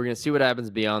 Well, we're going to see what happens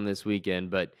beyond this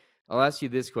weekend, but I'll ask you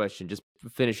this question, just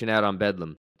finishing out on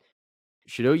Bedlam.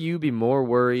 Should OU be more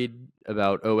worried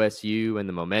about OSU and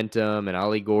the momentum and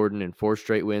Ollie Gordon and 4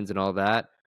 straight wins and all that,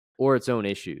 or its own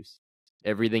issues?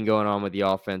 Everything going on with the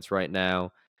offense right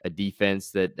now, a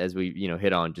defense that, as we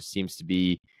hit on, just seems to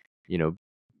be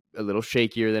a little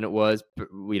shakier than it was.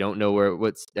 We don't know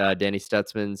what Danny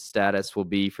Stutzman's status will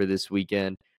be for this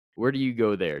weekend. Where do you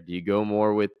go there? Do you go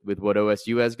more with what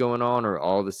OSU has going on, or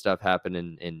all the stuff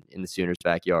happening in the Sooners'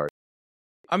 backyard?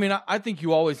 I mean, I think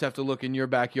you always have to look in your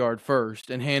backyard first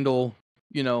and handle,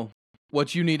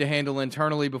 what you need to handle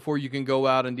internally before you can go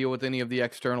out and deal with any of the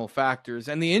external factors.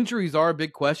 And the injuries are a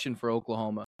big question for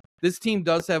Oklahoma. This team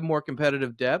does have more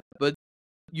competitive depth, but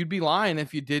you'd be lying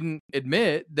if you didn't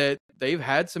admit that they've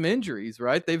had some injuries,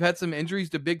 right? They've had some injuries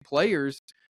to big players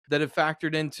that have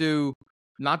factored into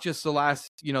not just the last,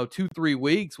 2-3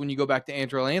 weeks when you go back to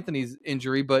Andrew Anthony's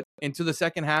injury, but into the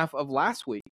second half of last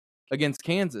week against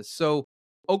Kansas. So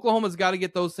Oklahoma's got to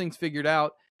get those things figured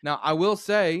out. Now, I will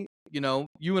say,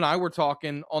 you and I were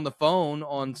talking on the phone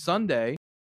on Sunday.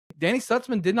 Danny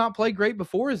Stutzman did not play great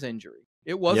before his injury.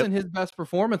 It wasn't his best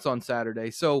performance on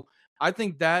Saturday. So I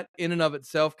think that in and of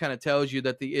itself kind of tells you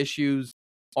that the issues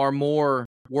are more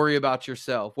worry about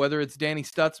yourself, whether it's Danny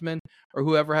Stutzman or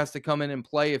whoever has to come in and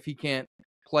play. If he can't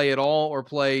play at all or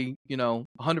play,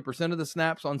 100% of the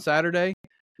snaps on Saturday,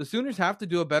 the Sooners have to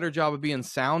do a better job of being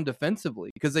sound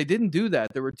defensively because they didn't do that.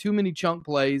 There were too many chunk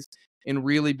plays in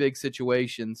really big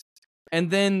situations. And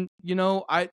then,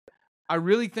 I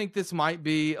really think this might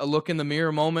be a look in the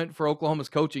mirror moment for Oklahoma's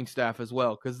coaching staff as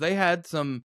well, because they had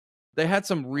some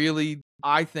really,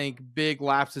 I think, big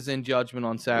lapses in judgment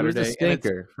on Saturday. It was a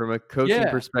stinker. From a coaching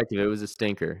perspective, it was a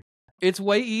stinker. It's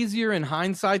way easier in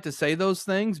hindsight to say those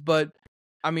things, but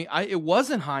I mean, it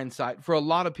wasn't hindsight for a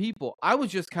lot of people. I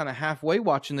was just kind of halfway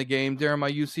watching the game during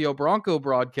my UCO Bronco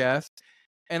broadcast,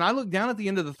 and I looked down at the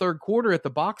end of the third quarter at the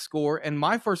box score, and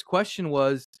my first question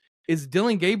was, is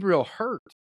Dylan Gabriel hurt?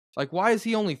 Like, why is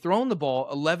he only thrown the ball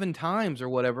 11 times or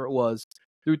whatever it was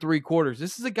through 3 quarters?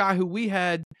 This is a guy who we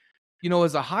had,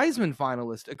 as a Heisman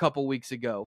finalist a couple weeks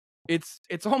ago.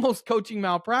 It's almost coaching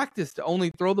malpractice to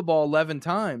only throw the ball 11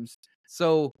 times.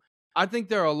 So I think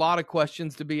there are a lot of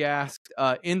questions to be asked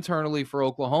internally for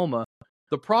Oklahoma.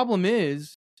 The problem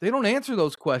is they don't answer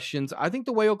those questions. I think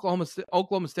the way Oklahoma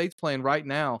State's playing right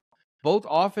now, both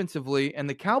offensively, and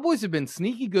the Cowboys have been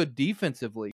sneaky good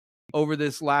defensively over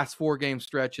this last 4-game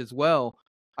stretch as well.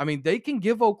 I mean, they can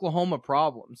give Oklahoma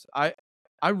problems. I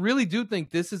really do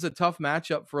think this is a tough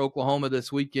matchup for Oklahoma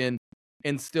this weekend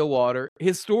in Stillwater.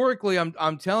 Historically,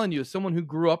 I'm telling you, as someone who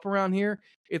grew up around here,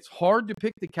 it's hard to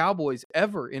pick the Cowboys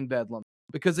ever in Bedlam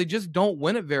because they just don't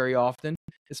win it very often,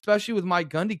 especially with Mike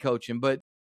Gundy coaching. But,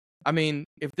 I mean,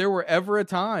 if there were ever a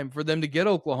time for them to get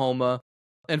Oklahoma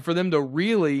and for them to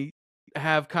really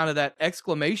have kind of that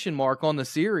exclamation mark on the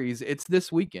series, it's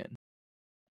this weekend.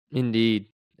 Indeed.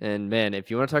 And, man,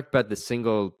 if you want to talk about the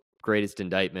single greatest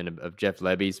indictment of Jeff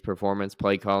Lebby's performance,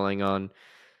 play calling on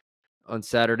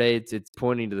Saturday, it's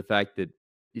pointing to the fact that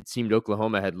it seemed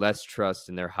Oklahoma had less trust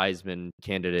in their Heisman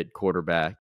candidate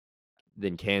quarterback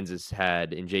than Kansas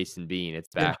had in Jason Bean, its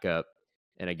backup,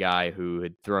 and a guy who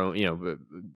had thrown,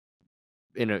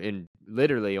 in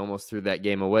literally almost threw that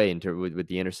game away with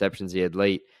the interceptions he had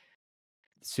late.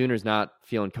 Sooners not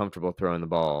feeling comfortable throwing the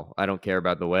ball. I don't care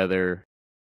about the weather.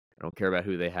 I don't care about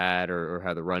who they had or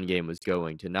how the run game was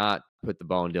going. To not put the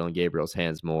ball in Dylan Gabriel's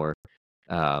hands more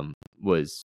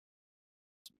was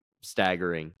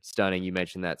staggering, stunning. You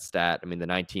mentioned that stat. I mean, the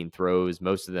 19 throws,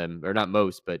 most of them, or not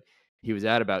most, but he was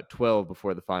at about 12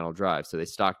 before the final drive. So they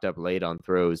stocked up late on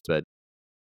throws, but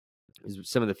it was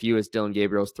some of the fewest Dylan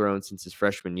Gabriel's thrown since his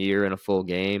freshman year in a full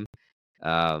game.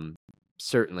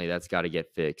 Certainly that's got to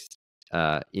get fixed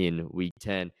in week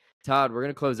 10. Todd, we're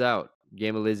going to close out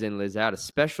Game of Liz In, Liz Out, a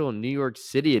special New York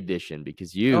City edition,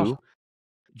 because you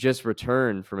just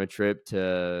returned from a trip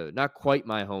to not quite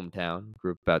my hometown,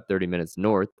 grew up about 30 minutes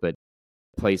north, but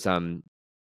a place I'm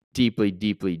deeply,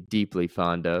 deeply, deeply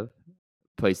fond of,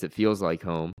 a place that feels like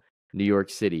home, New York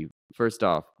City. First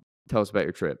off, tell us about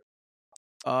your trip.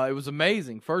 It was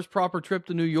amazing. First proper trip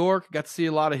to New York. Got to see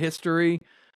a lot of history.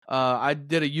 I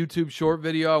did a YouTube short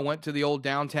video. I went to the old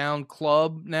downtown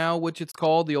club now, which it's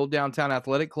called, the old downtown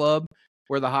athletic club,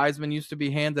 where the Heisman used to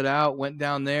be handed out. Went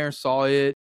down there, saw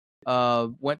it.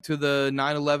 Went to the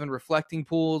 9/11 reflecting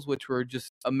pools, which were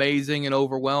just amazing and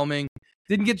overwhelming.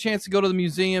 Didn't get a chance to go to the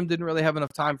museum. Didn't really have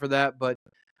enough time for that. But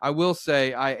I will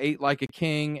say I ate like a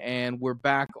king, and we're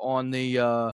back on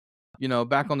the,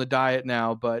 back on the diet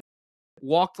now. But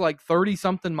walked like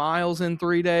 30-something miles in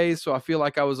 3 days, so I feel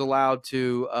like I was allowed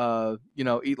to,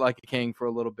 eat like a king for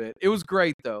a little bit. It was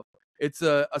great, though. It's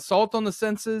a assault on the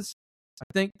senses. I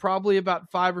think probably about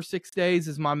 5 or 6 days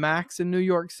is my max in New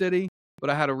York City, but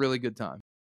I had a really good time.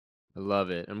 I love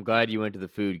it. I'm glad you went to the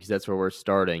food, because that's where we're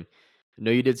starting. I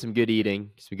know you did some good eating,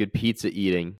 some good pizza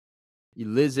eating. You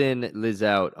Liz in, Liz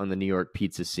out on the New York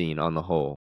pizza scene on the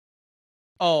whole.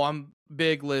 Oh, I'm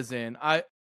big Liz in. I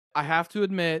have to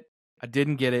admit, I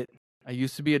didn't get it. I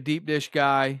used to be a deep dish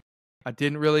guy. I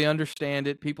didn't really understand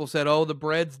it. People said, oh, the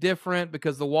bread's different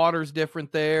because the water's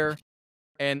different there.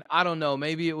 And I don't know,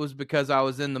 maybe it was because I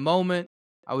was in the moment.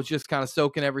 I was just kind of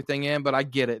soaking everything in, but I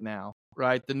get it now,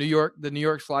 right? The New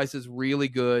York slice is really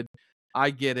good. I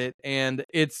get it. And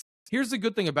here's the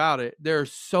good thing about it. There are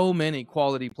so many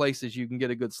quality places you can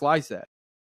get a good slice at.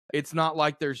 It's not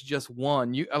like there's just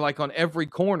one. You like on every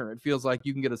corner, it feels like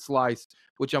you can get a slice,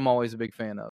 which I'm always a big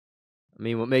fan of. I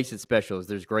mean, what makes it special is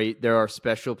there are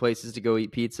special places to go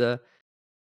eat pizza,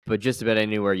 but just about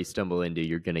anywhere you stumble into,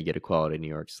 you're going to get a quality New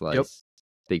York Yep. slice.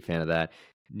 Big fan of that.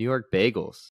 New York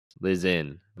bagels, Liz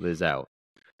in, Liz out.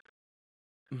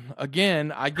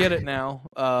 Again, I get it now.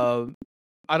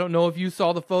 I don't know if you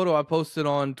saw the photo I posted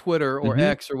on Twitter or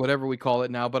X or whatever we call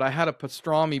it now, but I had a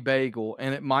pastrami bagel,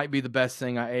 and it might be the best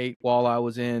thing I ate while I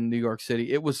was in New York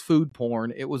City. It was food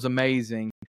porn. It was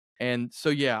amazing. And so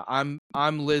yeah, I'm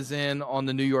Liz in on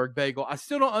the New York bagel. I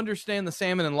still don't understand the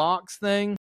salmon and lox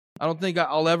thing. I don't think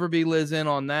I'll ever be Liz in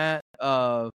on that.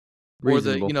 Or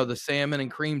Reasonable. the salmon and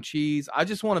cream cheese. I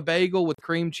just want a bagel with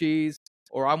cream cheese,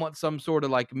 or I want some sort of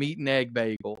like meat and egg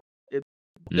bagel.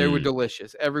 They were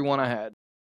delicious. Every one I had.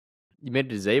 You made it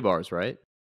to Zabar's, right?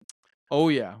 Oh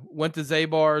yeah, went to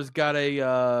Zabar's, got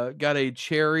a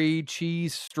cherry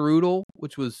cheese strudel,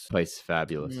 which was Place is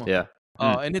fabulous. Yeah.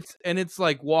 and it's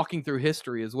like walking through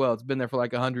history as well. It's been there for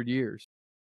like 100 years.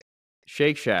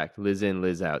 Shake Shack, Liz in,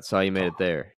 Liz out. Saw you made it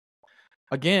there.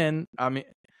 Again, I mean,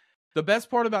 the best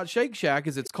part about Shake Shack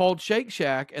is it's called Shake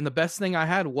Shack, and the best thing I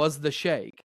had was the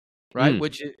shake, right?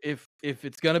 Which if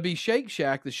it's gonna be Shake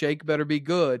Shack, the shake better be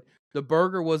good. The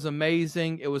burger was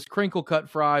amazing. It was crinkle cut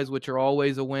fries, which are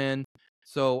always a win.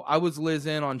 So I was Liz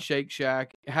in on Shake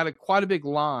Shack. It had quite a big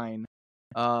line,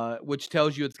 which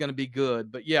tells you it's going to be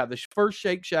good. But yeah, the first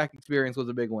Shake Shack experience was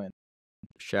a big win.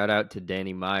 Shout out to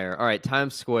Danny Meyer. All right,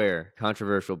 Times Square,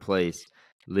 controversial place.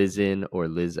 Liz in or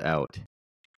Liz out?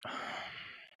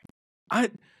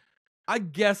 I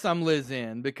guess I'm Liz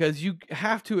in because you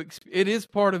have to. It is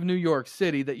part of New York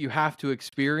City that you have to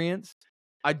experience.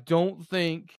 I don't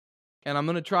think, and I'm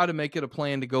going to try to make it a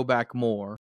plan to go back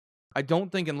more. I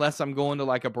don't think unless I'm going to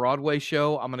like a Broadway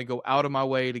show, I'm going to go out of my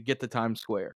way to get to Times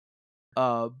Square.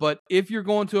 But if you're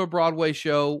going to a Broadway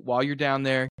show while you're down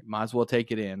there, you might as well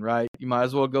take it in, right? You might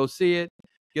as well go see it,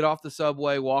 get off the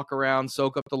subway, walk around,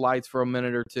 soak up the lights for a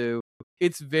minute or two.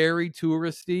 It's very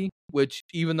touristy, which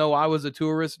even though I was a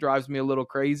tourist, drives me a little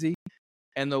crazy.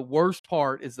 And the worst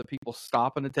part is the people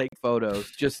stopping to take photos.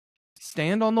 Just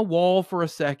stand on the wall for a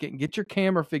second, get your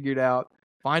camera figured out,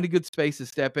 find a good space to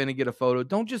step in and get a photo.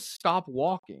 Don't just stop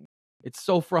walking. It's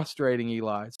so frustrating,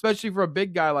 Eli, especially for a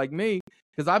big guy like me,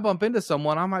 because I bump into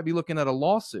someone, I might be looking at a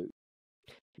lawsuit.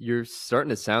 You're starting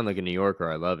to sound like a New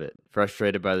Yorker. I love it.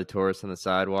 Frustrated by the tourists on the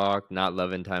sidewalk, not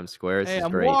loving Times Square. This is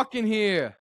I'm great. walking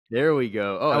here. There we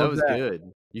go. Oh, How that was was that?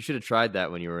 good. You should have tried that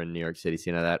when you were in New York City,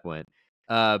 seeing how that went.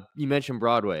 You mentioned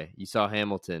Broadway. You saw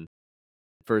Hamilton,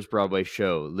 first Broadway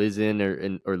show. Liz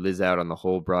in or Liz out on the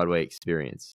whole Broadway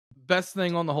experience? Best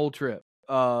thing on the whole trip.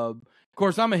 Of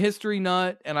course, I'm a history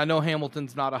nut, and I know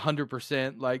Hamilton's not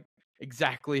 100% like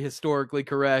exactly historically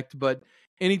correct, but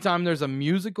anytime there's a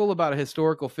musical about a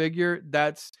historical figure,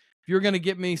 if you're going to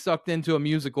get me sucked into a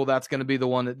musical, that's going to be the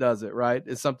one that does it, right?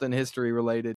 It's something history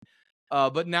related.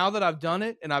 But now that I've done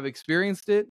it and I've experienced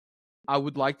it, I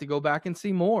would like to go back and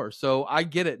see more. So I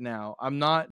get it now.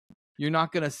 You're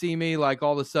not going to see me like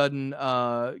all of a sudden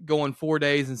going 4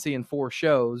 days and seeing 4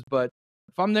 shows, but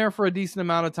if I'm there for a decent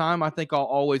amount of time, I think I'll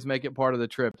always make it part of the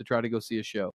trip to try to go see a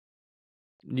show.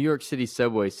 New York City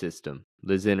subway system.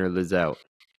 Liz in or Liz out?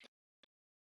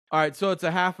 All right, so it's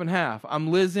a half and half.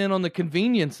 I'm Liz in on the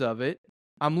convenience of it.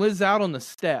 I'm Liz out on the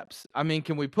steps. I mean,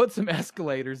 can we put some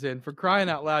escalators in? For crying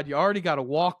out loud, you already got to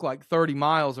walk like 30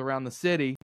 miles around the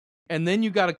city, and then you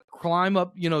got to climb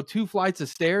up, 2 flights of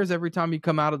stairs every time you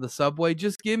come out of the subway.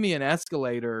 Just give me an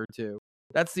escalator or 2.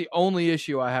 That's the only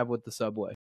issue I have with the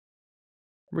subway.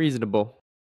 Reasonable.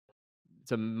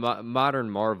 It's a modern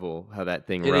marvel how that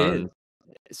thing It runs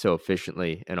is. so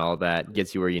efficiently and all that.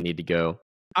 Gets you where you need to go.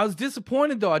 I was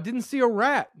disappointed, though. I didn't see a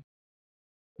rat.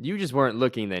 You just weren't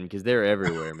looking then because they're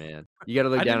everywhere, man. You got to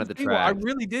look down at the track. I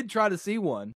really did try to see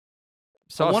one.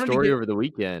 Saw a story over the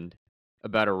weekend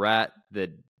about a rat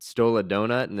that stole a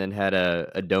donut and then had a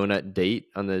donut date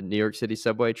on the New York City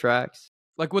subway tracks.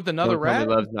 Like with another Don't tell rat?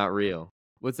 me love's not real.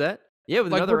 What's that? Yeah,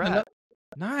 with Like another rat.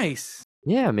 Nice.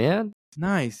 Yeah, man.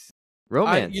 Nice.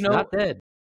 Romance, not dead.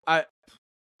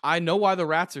 I know why the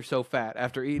rats are so fat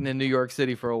after eating in New York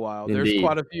City for a while. Indeed. There's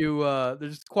quite a few.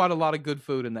 There's quite a lot of good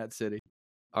food in that city.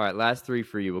 All right, last 3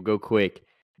 for you. We'll go quick.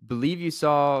 Believe you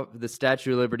saw the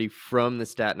Statue of Liberty from the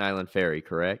Staten Island Ferry,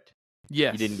 correct?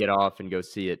 Yes. You didn't get off and go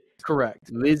see it.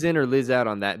 Correct. Liz in or Liz out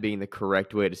on that being the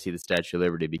correct way to see the Statue of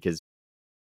Liberty, because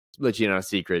let you know a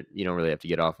secret. You don't really have to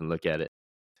get off and look at it.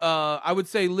 I would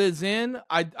say Liz Inn.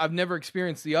 I've never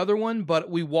experienced the other one, but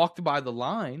we walked by the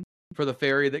line for the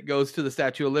ferry that goes to the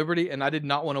Statue of Liberty, and I did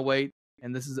not want to wait.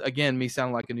 And this is, again, me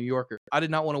sounding like a New Yorker. I did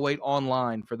not want to wait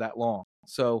online for that long.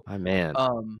 So, My man.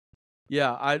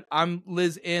 yeah, I'm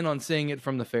Liz Inn on seeing it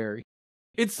from the ferry.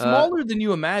 It's smaller than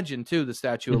you imagine, too, the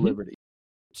Statue of Liberty.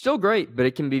 Still great, but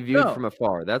it can be viewed from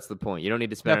afar. That's the point. You don't need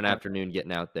to spend an afternoon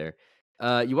getting out there.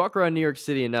 You walk around New York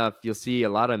City enough, you'll see a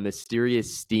lot of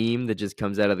mysterious steam that just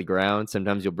comes out of the ground.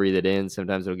 Sometimes you'll breathe it in.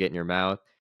 Sometimes it'll get in your mouth.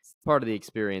 It's part of the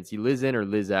experience. You liz in or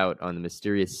liz out on the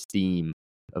mysterious steam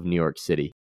of New York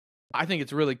City. I think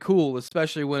it's really cool,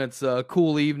 especially when it's a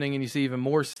cool evening and you see even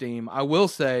more steam. I will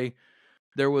say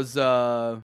there was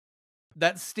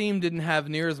that steam didn't have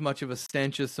near as much of a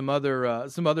stench as some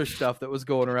other stuff that was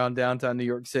going around downtown New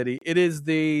York City. It is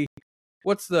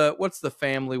what's the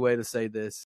family way to say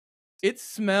this? It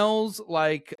smells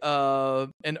like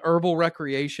an herbal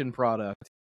recreation product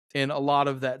in a lot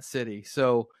of that city.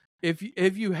 So if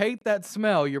you hate that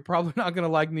smell, you're probably not going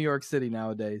to like New York City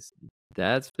nowadays.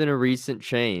 That's been a recent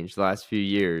change the last few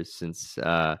years since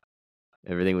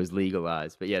everything was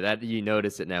legalized. But yeah, that you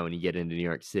notice it now when you get into New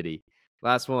York City.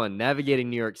 Last one, navigating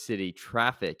New York City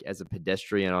traffic as a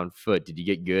pedestrian on foot. Did you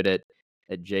get good at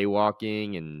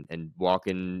jaywalking and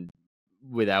walking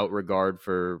without regard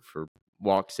for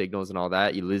walk signals and all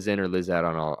that? You liz in or liz out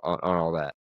on all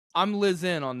that? I'm liz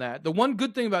in on that. The one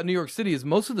good thing about New York City is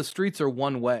most of the streets are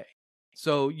one way.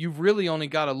 So you've really only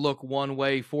got to look one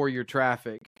way for your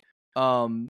traffic.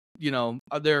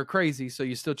 They're crazy, so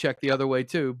you still check the other way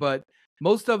too. But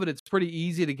most of it's pretty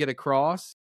easy to get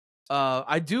across.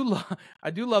 I do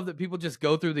love that people just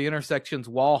go through the intersections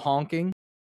while honking,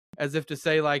 as if to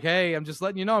say like, "Hey, I'm just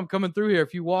letting you know I'm coming through here.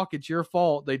 If you walk, it's your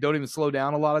fault." They don't even slow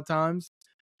down a lot of times.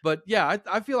 But yeah,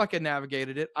 I feel like I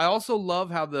navigated it. I also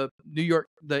love how the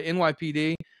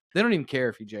NYPD, they don't even care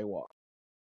if you jaywalk.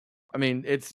 I mean,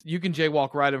 you can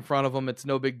jaywalk right in front of them. It's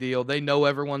no big deal. They know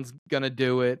everyone's going to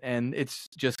do it, and it's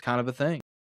just kind of a thing.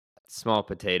 Small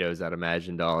potatoes, I'd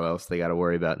imagine, to all else they got to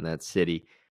worry about in that city.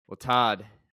 Well, Todd,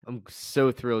 I'm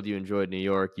so thrilled you enjoyed New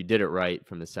York. You did it right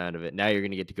from the sound of it. Now you're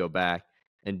going to get to go back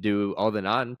and do all the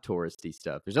non-touristy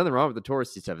stuff. There's nothing wrong with the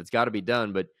touristy stuff. It's got to be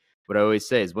done, but what I always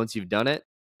say is once you've done it,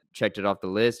 checked it off the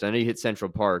list. I know you hit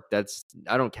Central Park.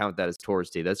 I don't count that as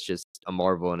touristy. That's just a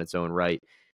marvel in its own right.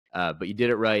 But you did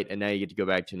it right, and now you get to go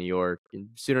back to New York. And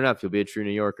soon enough, you'll be a true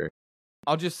New Yorker.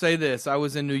 I'll just say this. I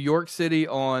was in New York City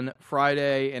on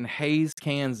Friday and Hayes,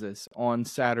 Kansas on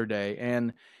Saturday.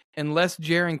 And unless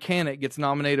Jaron Cannett gets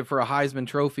nominated for a Heisman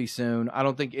Trophy soon, I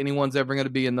don't think anyone's ever going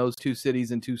to be in those two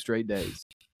cities in 2 straight days.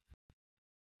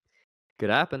 Could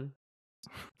happen.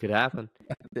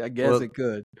 I guess it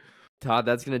could. Todd,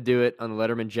 that's going to do it on the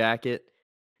Letterman Jacket.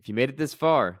 If you made it this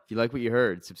far, if you like what you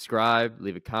heard, subscribe,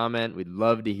 leave a comment. We'd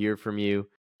love to hear from you.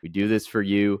 We do this for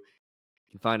you. You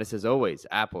can find us, as always,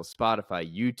 Apple, Spotify,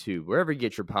 YouTube, wherever you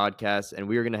get your podcasts. And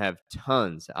we are going to have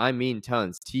tons, I mean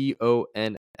tons,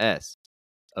 TONS,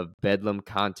 of Bedlam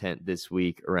content this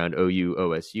week around OU,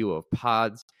 OSU. We'll have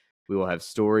pods. We will have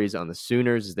stories on the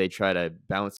Sooners as they try to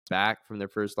bounce back from their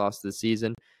first loss of the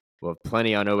season. We'll have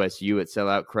plenty on OSU at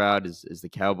Sellout Crowd as the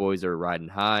Cowboys are riding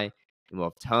high. And we'll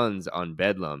have tons on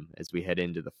Bedlam as we head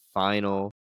into the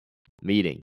final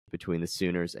meeting between the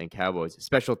Sooners and Cowboys. A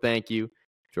special thank you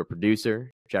to our producer,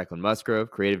 Jacqueline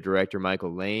Musgrove, creative director,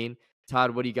 Michael Lane.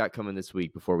 Todd, what do you got coming this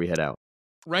week before we head out?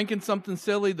 Ranking something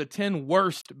silly, the 10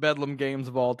 worst Bedlam games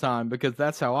of all time, because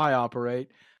that's how I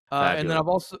operate. And then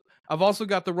I've also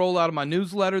got the rollout of my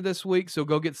newsletter this week, so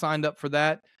go get signed up for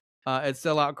that at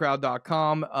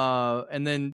selloutcrowd.com. And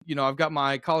then, I've got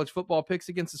my college football picks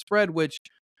against the spread, which,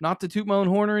 not to toot my own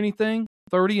horn or anything,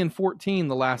 30-14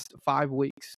 the last 5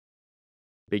 weeks.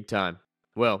 Big time.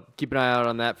 Well, keep an eye out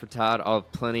on that for Todd. I'll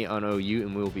have plenty on OU,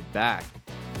 and we'll be back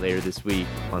later this week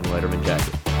on the Letterman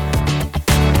Jacket.